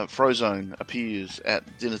Frozone appears at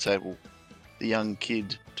the dinner table. The young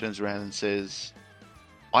kid turns around and says,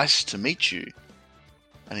 "Ice to meet you."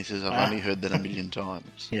 And he says, "I've only heard that 1,000,000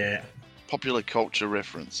 times." Yeah. Popular culture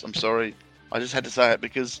reference. I'm sorry. I just had to say it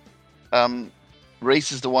because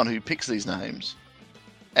Reese is the one who picks these names,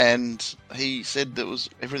 and he said that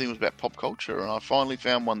everything was about pop culture, and I finally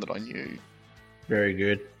found one that I knew. Very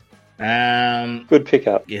good. Good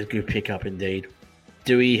pickup. Yeah, good pickup indeed.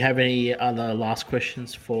 Do we have any other last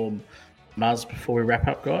questions for Muzz before we wrap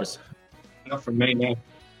up, guys? Not from me, no.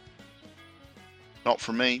 Not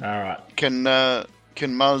from me. All right. Can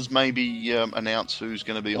Muzz maybe announce who's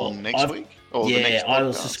going to be on next week? Or the next I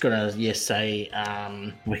was podcast? just going to say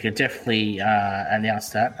we could definitely announce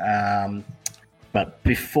that. But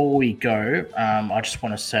before we go, I just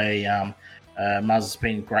want to say, Muzz, it's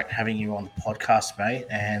been great having you on the podcast, mate.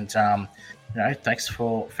 And thanks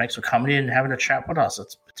for coming in and having a chat with us.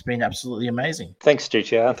 It's been absolutely amazing. Thanks,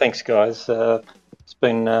 GTR. Thanks, guys. It's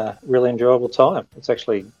been a really enjoyable time. It's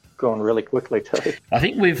actually gone really quickly too. I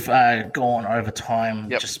think we've gone over time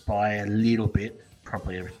just by a little bit,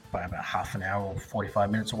 probably by about half an hour or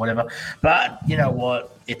 45 minutes or whatever. But you know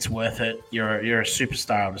what? It's worth it. You're a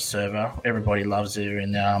superstar of a server. Everybody loves you,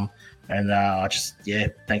 and I just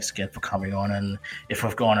thanks again for coming on. And if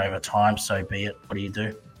we've gone over time, so be it. What do you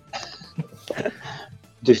do?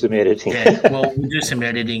 Do some editing. Well, we'll do some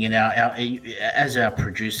editing, and as our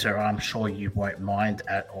producer, I'm sure you won't mind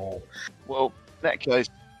at all. Well, in that case,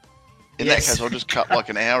 I'll just cut like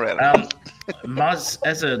an hour out of it. Muzz,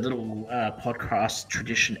 as a little podcast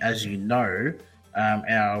tradition, as you know,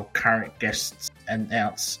 our current guests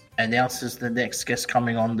announces the next guest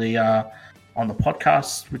coming on the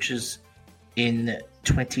podcast, which is in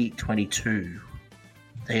 2022.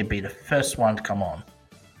 They'd be the first one to come on.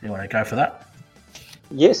 You want to go for that?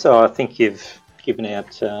 Yes, I think you've given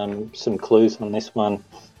out some clues on this one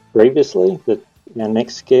previously, that our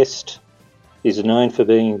next guest is known for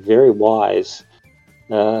being very wise.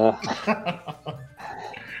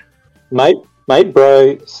 Mate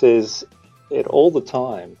Bro says it all the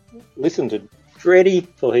time. Listen to Dreddy,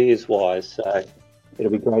 for he is wise. So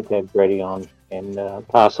it'll be great to have Dreddy on and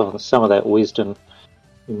pass on some of that wisdom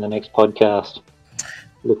in the next podcast.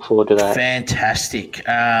 Look forward to that. Fantastic.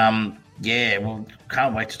 Well,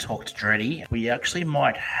 can't wait to talk to Dreddy. We actually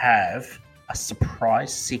might have a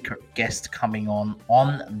surprise secret guest coming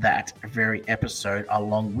on that very episode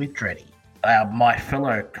along with Dreddy. My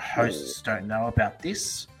fellow hosts don't know about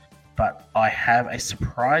this, but I have a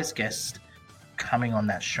surprise guest coming on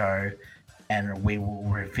that show, and we will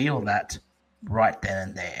reveal that right then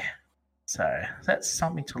and there. So that's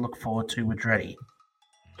something to look forward to with Dreddy.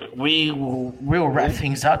 We'll wrap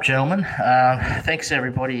things up, gentlemen. Thanks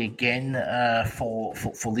everybody again for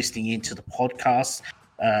listening into the podcast.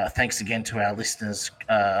 Thanks again to our listeners.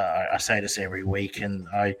 I say this every week, and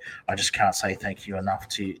I just can't say thank you enough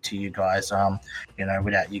to you guys.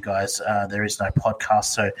 Without you guys, there is no podcast.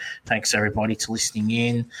 So thanks everybody to listening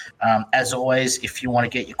in. As always, if you want to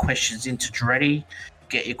get your questions into Dreddy,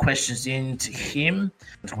 get your questions in to him.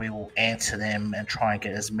 We will answer them and try and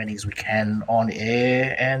get as many as we can on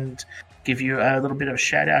air and give you a little bit of a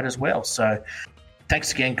shout out as well. So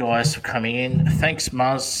thanks again, guys, for coming in. Thanks,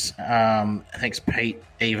 Muzz. Thanks, Pete,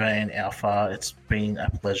 Eva, and Alpha. It's been a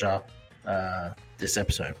pleasure this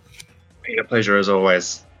episode. A pleasure as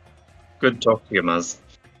always. Good talk to you, Muzz.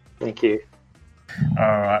 Thank you.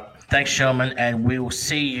 All right. Thanks, gentlemen, and we will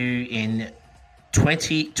see you in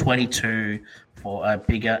 2022 for a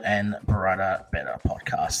bigger and brighter, better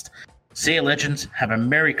podcast. See you, legends. Have a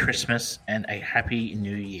Merry Christmas and a Happy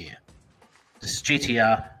New Year. This is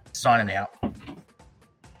GTR signing out.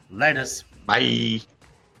 Laters. Bye.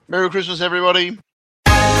 Merry Christmas, everybody.